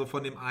Fall so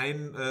von dem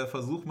einen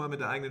Versuch mal mit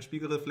der eigenen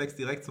Spiegelreflex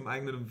direkt zum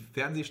eigenen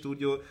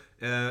Fernsehstudio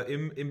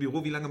im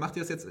Büro. Wie lange macht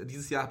ihr das jetzt?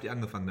 Dieses Jahr habt ihr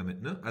angefangen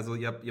damit, ne? Also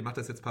ihr macht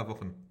das jetzt ein paar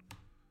Wochen.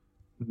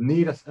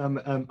 Nee,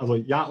 also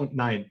ja und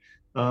nein.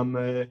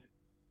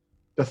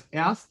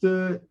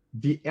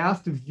 Die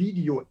erste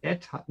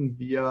Video-Ad hatten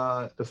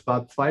wir, das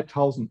war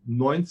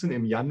 2019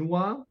 im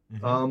Januar.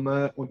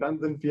 Und dann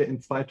sind wir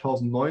in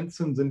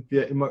 2019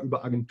 immer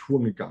über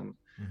Agenturen gegangen.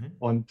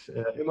 Und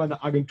immer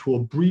eine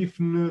Agentur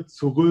briefen,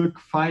 zurück,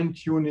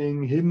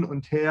 Feintuning, hin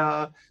und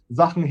her,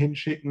 Sachen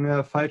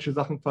hinschicken, falsche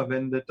Sachen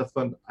verwendet. Das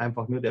war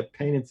einfach nur der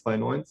Pain in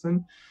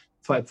 2019.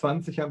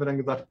 2020 haben wir dann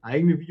gesagt,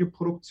 eigene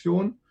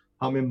Videoproduktion,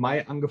 haben im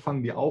Mai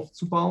angefangen, die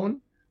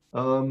aufzubauen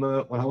und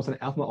haben uns dann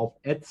erstmal auf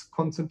Ads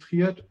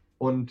konzentriert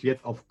und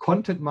jetzt auf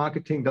Content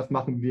Marketing. Das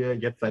machen wir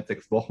jetzt seit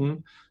 6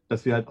 Wochen,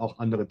 dass wir halt auch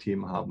andere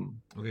Themen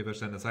haben. Okay,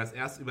 verstanden. Das heißt,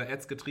 erst über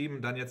Ads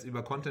getrieben, dann jetzt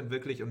über Content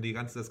wirklich und die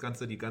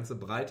ganze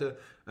breite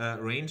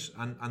Range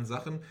an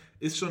Sachen.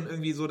 Ist schon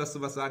irgendwie so, dass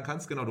du was sagen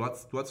kannst? Genau, du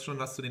hast schon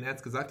was zu den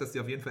Ads gesagt, dass die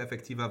auf jeden Fall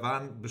effektiver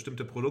waren.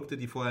 Bestimmte Produkte,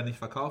 die vorher nicht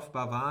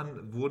verkaufbar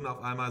waren, wurden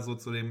auf einmal so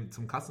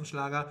zum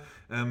Kassenschlager.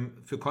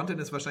 Für Content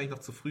ist wahrscheinlich noch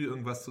zu früh,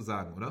 irgendwas zu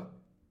sagen, oder?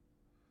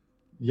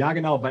 Ja,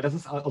 genau, weil es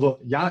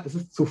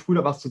ist zu früh,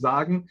 da was zu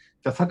sagen.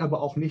 Das hat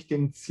aber auch nicht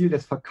den Ziel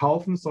des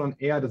Verkaufens, sondern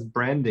eher des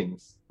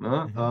Brandings.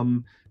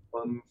 Ne?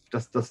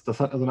 Das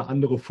hat also eine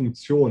andere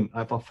Funktion.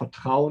 Einfach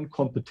Vertrauen,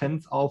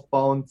 Kompetenz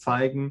aufbauen,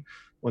 zeigen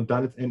und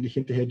dann letztendlich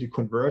hinterher die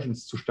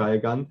Conversions zu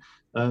steigern.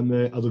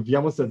 Also wir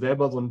haben uns ja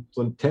selber so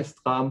einen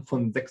Testrahmen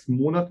von 6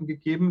 Monaten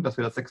gegeben, dass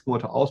wir das 6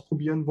 Monate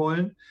ausprobieren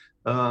wollen,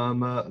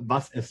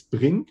 was es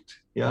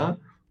bringt, ja.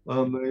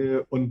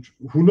 Und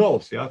who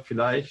knows, ja,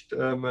 vielleicht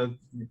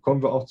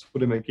kommen wir auch zu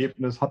dem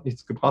Ergebnis, hat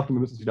nichts gebracht und wir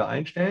müssen es wieder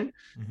einstellen.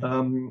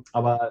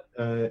 Aber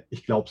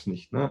ich glaube es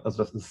nicht. Ne? Also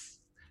das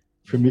ist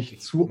für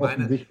mich zu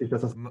offensichtlich,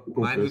 dass das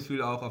mein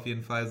Gefühl auch auf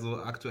jeden Fall so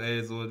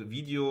aktuell so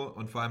Video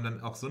und vor allem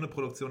dann auch so eine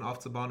Produktion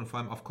aufzubauen und vor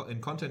allem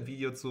in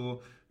Content-Video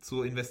zu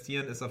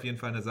investieren, ist auf jeden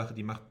Fall eine Sache,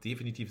 die macht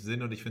definitiv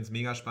Sinn und ich finde es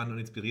mega spannend und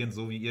inspirierend,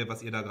 so wie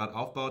was ihr da gerade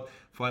aufbaut.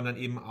 Vor allem dann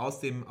eben aus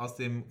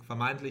dem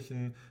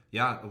vermeintlichen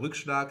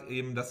Rückschlag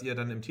eben, dass ihr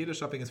dann im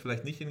Teleshopping es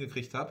vielleicht nicht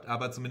hingekriegt habt,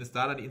 aber zumindest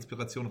da dann die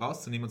Inspiration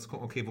rauszunehmen und zu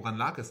gucken, okay, woran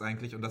lag es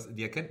eigentlich? Und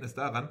die Erkenntnis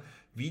daran,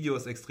 Video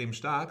ist extrem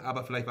stark,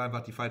 aber vielleicht war einfach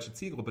die falsche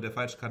Zielgruppe, der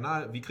falsche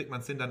Kanal. Wie kriegt man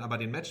es hin, dann aber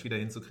den Match wieder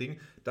hinzukriegen?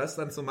 Das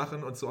dann zu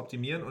machen und zu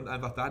optimieren und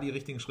einfach da die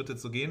richtigen Schritte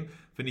zu gehen,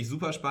 finde ich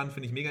super spannend,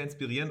 finde ich mega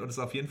inspirierend und ist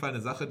auf jeden Fall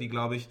eine Sache, die,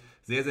 glaube ich,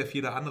 sehr, sehr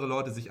viele andere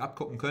Leute sich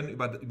abgucken können,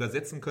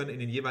 übersetzen können in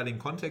den jeweiligen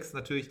Kontext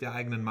natürlich der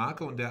eigenen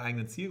Marke und der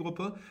eigenen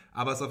Zielgruppe,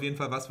 aber es ist auf jeden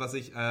Fall was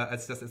ich,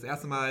 als ich das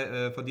erste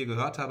Mal von dir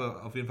gehört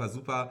habe, auf jeden Fall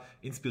super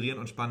inspirierend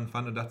und spannend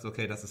fand und dachte,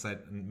 okay, das ist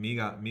halt ein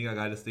mega, mega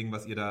geiles Ding,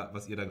 was ihr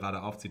da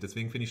gerade aufzieht.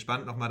 Deswegen finde ich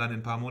spannend, nochmal dann in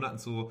ein paar Monaten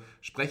zu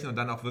sprechen und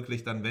dann auch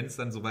wirklich dann, wenn es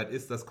dann soweit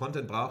ist, das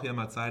Content braucht ja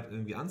mal Zeit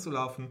irgendwie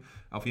anzulaufen,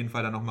 auf jeden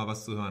Fall dann nochmal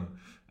was zu hören.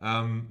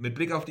 Mit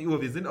Blick auf die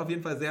Uhr, wir sind auf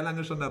jeden Fall sehr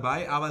lange schon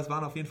dabei, aber es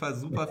waren auf jeden Fall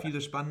super viele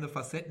spannende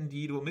Facetten,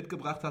 die du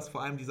mitgebracht hast,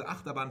 vor allem diese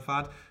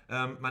Achterbahnfahrt.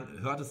 Man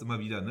hört es immer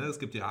wieder, ne? Es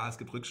gibt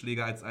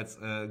Rückschläge als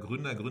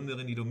Gründer,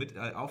 Gründerin, die du mit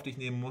auf dich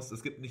nehmen musst.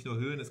 Es gibt nicht nur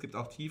Höhen, es gibt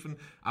auch Tiefen,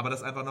 aber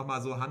das einfach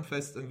nochmal so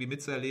handfest irgendwie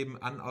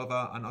mitzuerleben an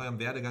eurem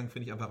Werdegang,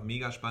 finde ich einfach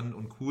mega spannend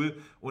und cool.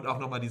 Und auch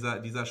nochmal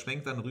dieser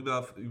Schwenk dann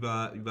rüber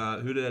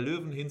über Höhle der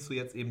Löwen hin zu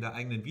jetzt eben der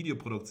eigenen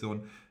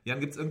Videoproduktion. Jan,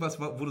 gibt es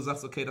irgendwas, wo du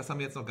sagst, okay, das haben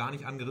wir jetzt noch gar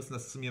nicht angerissen,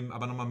 das ist mir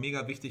aber nochmal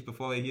mega wichtig,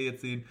 bevor wir hier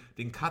jetzt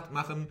den Cut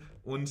machen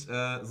und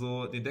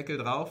so den Deckel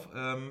drauf.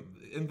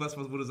 Irgendwas,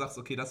 wo du sagst,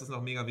 okay, das ist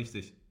noch mega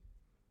wichtig.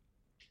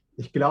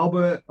 Ich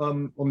glaube,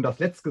 um das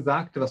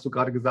Letztgesagte, was du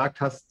gerade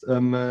gesagt hast,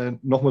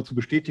 nochmal zu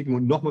bestätigen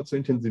und nochmal zu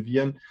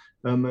intensivieren,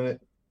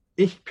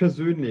 ich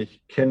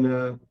persönlich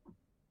kenne,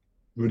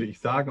 würde ich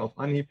sagen, auf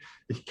Anhieb,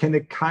 ich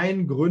kenne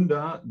keinen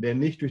Gründer, der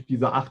nicht durch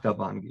diese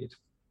Achterbahn geht.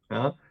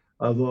 Ja?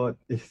 Also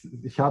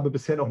ich habe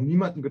bisher noch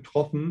niemanden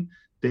getroffen,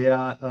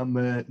 der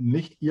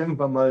nicht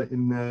irgendwann mal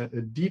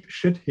in Deep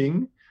Shit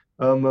hing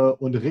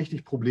und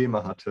richtig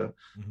Probleme hatte.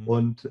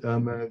 Und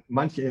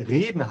manche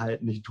reden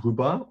halt nicht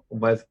drüber,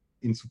 weil es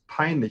ihnen zu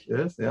peinlich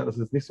ist. Ja? Das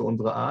ist nicht so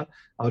unsere Art.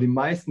 Aber die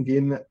meisten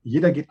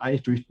jeder geht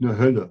eigentlich durch eine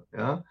Hölle.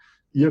 Ja?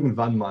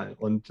 Irgendwann mal.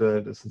 Und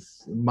das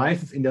ist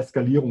meistens in der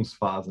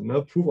Skalierungsphase.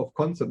 Ne? Proof of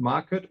Concept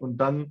Market und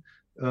dann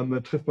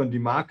trifft man die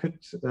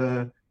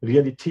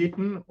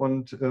Market-Realitäten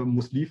und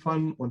muss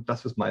liefern und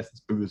das ist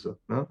meistens böse.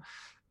 Ne?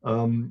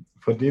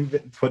 Vor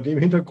dem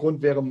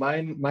Hintergrund wäre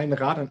mein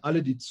Rat an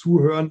alle, die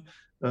zuhören,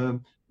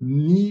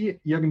 nie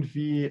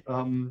irgendwie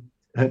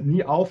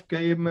nie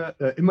aufgeben,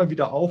 immer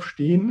wieder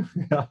aufstehen,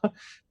 ja?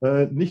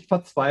 Nicht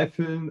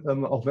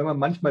verzweifeln, auch wenn man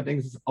manchmal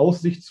denkt, es ist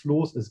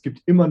aussichtslos, es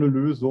gibt immer eine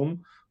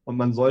Lösung und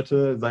man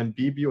sollte sein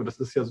Baby, und das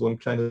ist ja so ein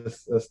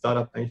kleines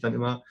Startup eigentlich dann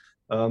immer,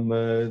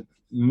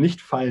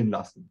 nicht fallen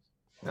lassen,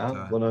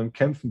 ja? Sondern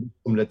kämpfen bis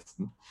zum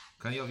Letzten.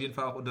 Kann ich auf jeden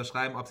Fall auch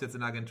unterschreiben, ob es jetzt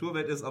in der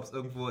Agenturwelt ist, ob es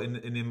irgendwo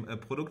in dem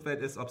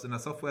Produktwelt ist, ob es in der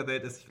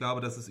Softwarewelt ist. Ich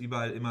glaube, das ist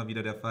überall immer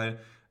wieder der Fall.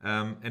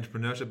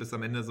 Entrepreneurship ist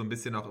am Ende so ein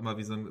bisschen auch immer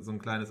wie so ein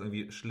kleines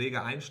irgendwie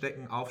Schläger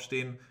einstecken,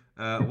 aufstehen,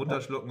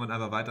 runterschlucken und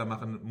einfach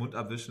weitermachen, Mund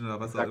abwischen oder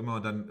was auch immer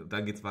und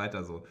dann geht's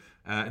weiter so.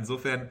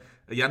 Insofern,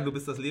 Jan, du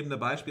bist das lebende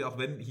Beispiel, auch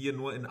wenn hier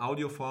nur in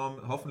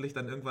Audioform, hoffentlich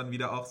dann irgendwann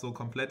wieder auch so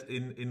komplett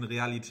in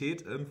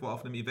Realität irgendwo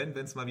auf einem Event,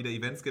 wenn es mal wieder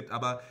Events gibt,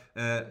 aber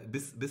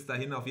bis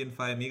dahin auf jeden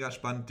Fall mega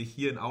spannend, dich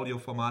hier in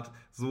Audioformat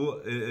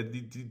so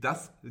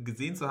das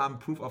gesehen zu haben,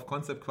 Proof of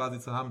Concept quasi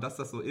zu haben, dass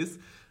das so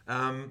ist.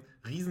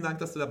 Riesendank,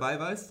 dass du dabei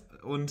warst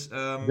und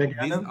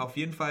auf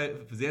jeden Fall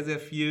sehr, sehr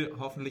viel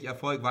hoffentlich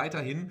Erfolg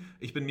weiterhin.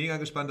 Ich bin mega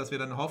gespannt, dass wir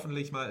dann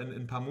hoffentlich mal in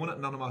ein paar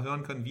Monaten noch mal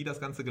hören können, wie das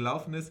Ganze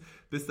gelaufen ist.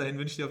 Bis dahin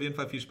wünsche ich dir auf jeden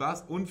Fall viel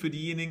Spaß und für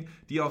diejenigen,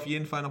 die auf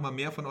jeden Fall noch mal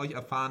mehr von euch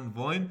erfahren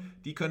wollen,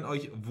 die können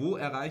euch wo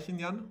erreichen,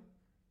 Jan?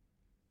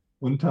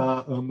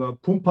 Unter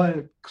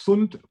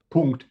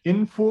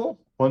pumpalgesund.info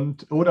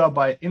oder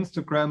bei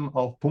Instagram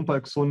auf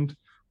pumpalgesund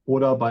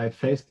oder bei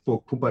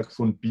Facebook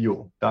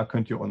pumpalgesund.bio. Da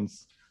könnt ihr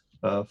uns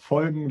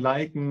folgen,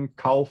 liken,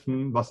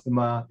 kaufen, was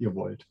immer ihr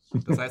wollt.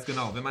 Das heißt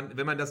genau,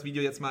 wenn man das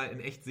Video jetzt mal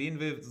in echt sehen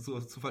will, so,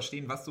 zu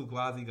verstehen, was du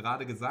quasi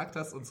gerade gesagt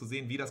hast und zu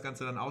sehen, wie das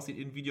Ganze dann aussieht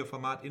in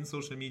Videoformat, in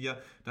Social Media,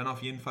 dann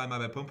auf jeden Fall mal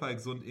bei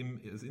Pumpalgesund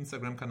im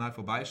Instagram-Kanal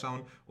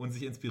vorbeischauen und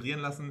sich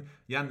inspirieren lassen.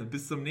 Jan,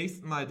 bis zum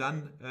nächsten Mal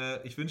dann.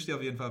 Ich wünsche dir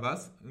auf jeden Fall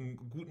was. Einen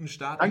guten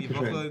Start in die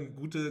Woche, einen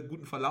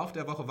guten Verlauf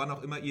der Woche, wann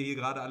auch immer ihr hier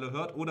gerade alle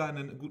hört oder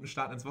einen guten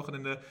Start ins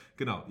Wochenende.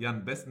 Genau,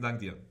 Jan, besten Dank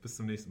dir. Bis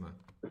zum nächsten Mal.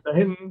 Bis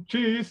dahin,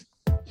 tschüss.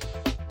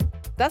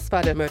 Das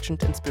war der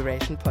Merchant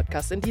Inspiration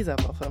Podcast in dieser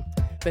Woche.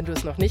 Wenn du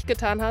es noch nicht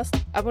getan hast,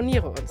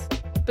 abonniere uns.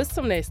 Bis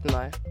zum nächsten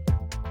Mal.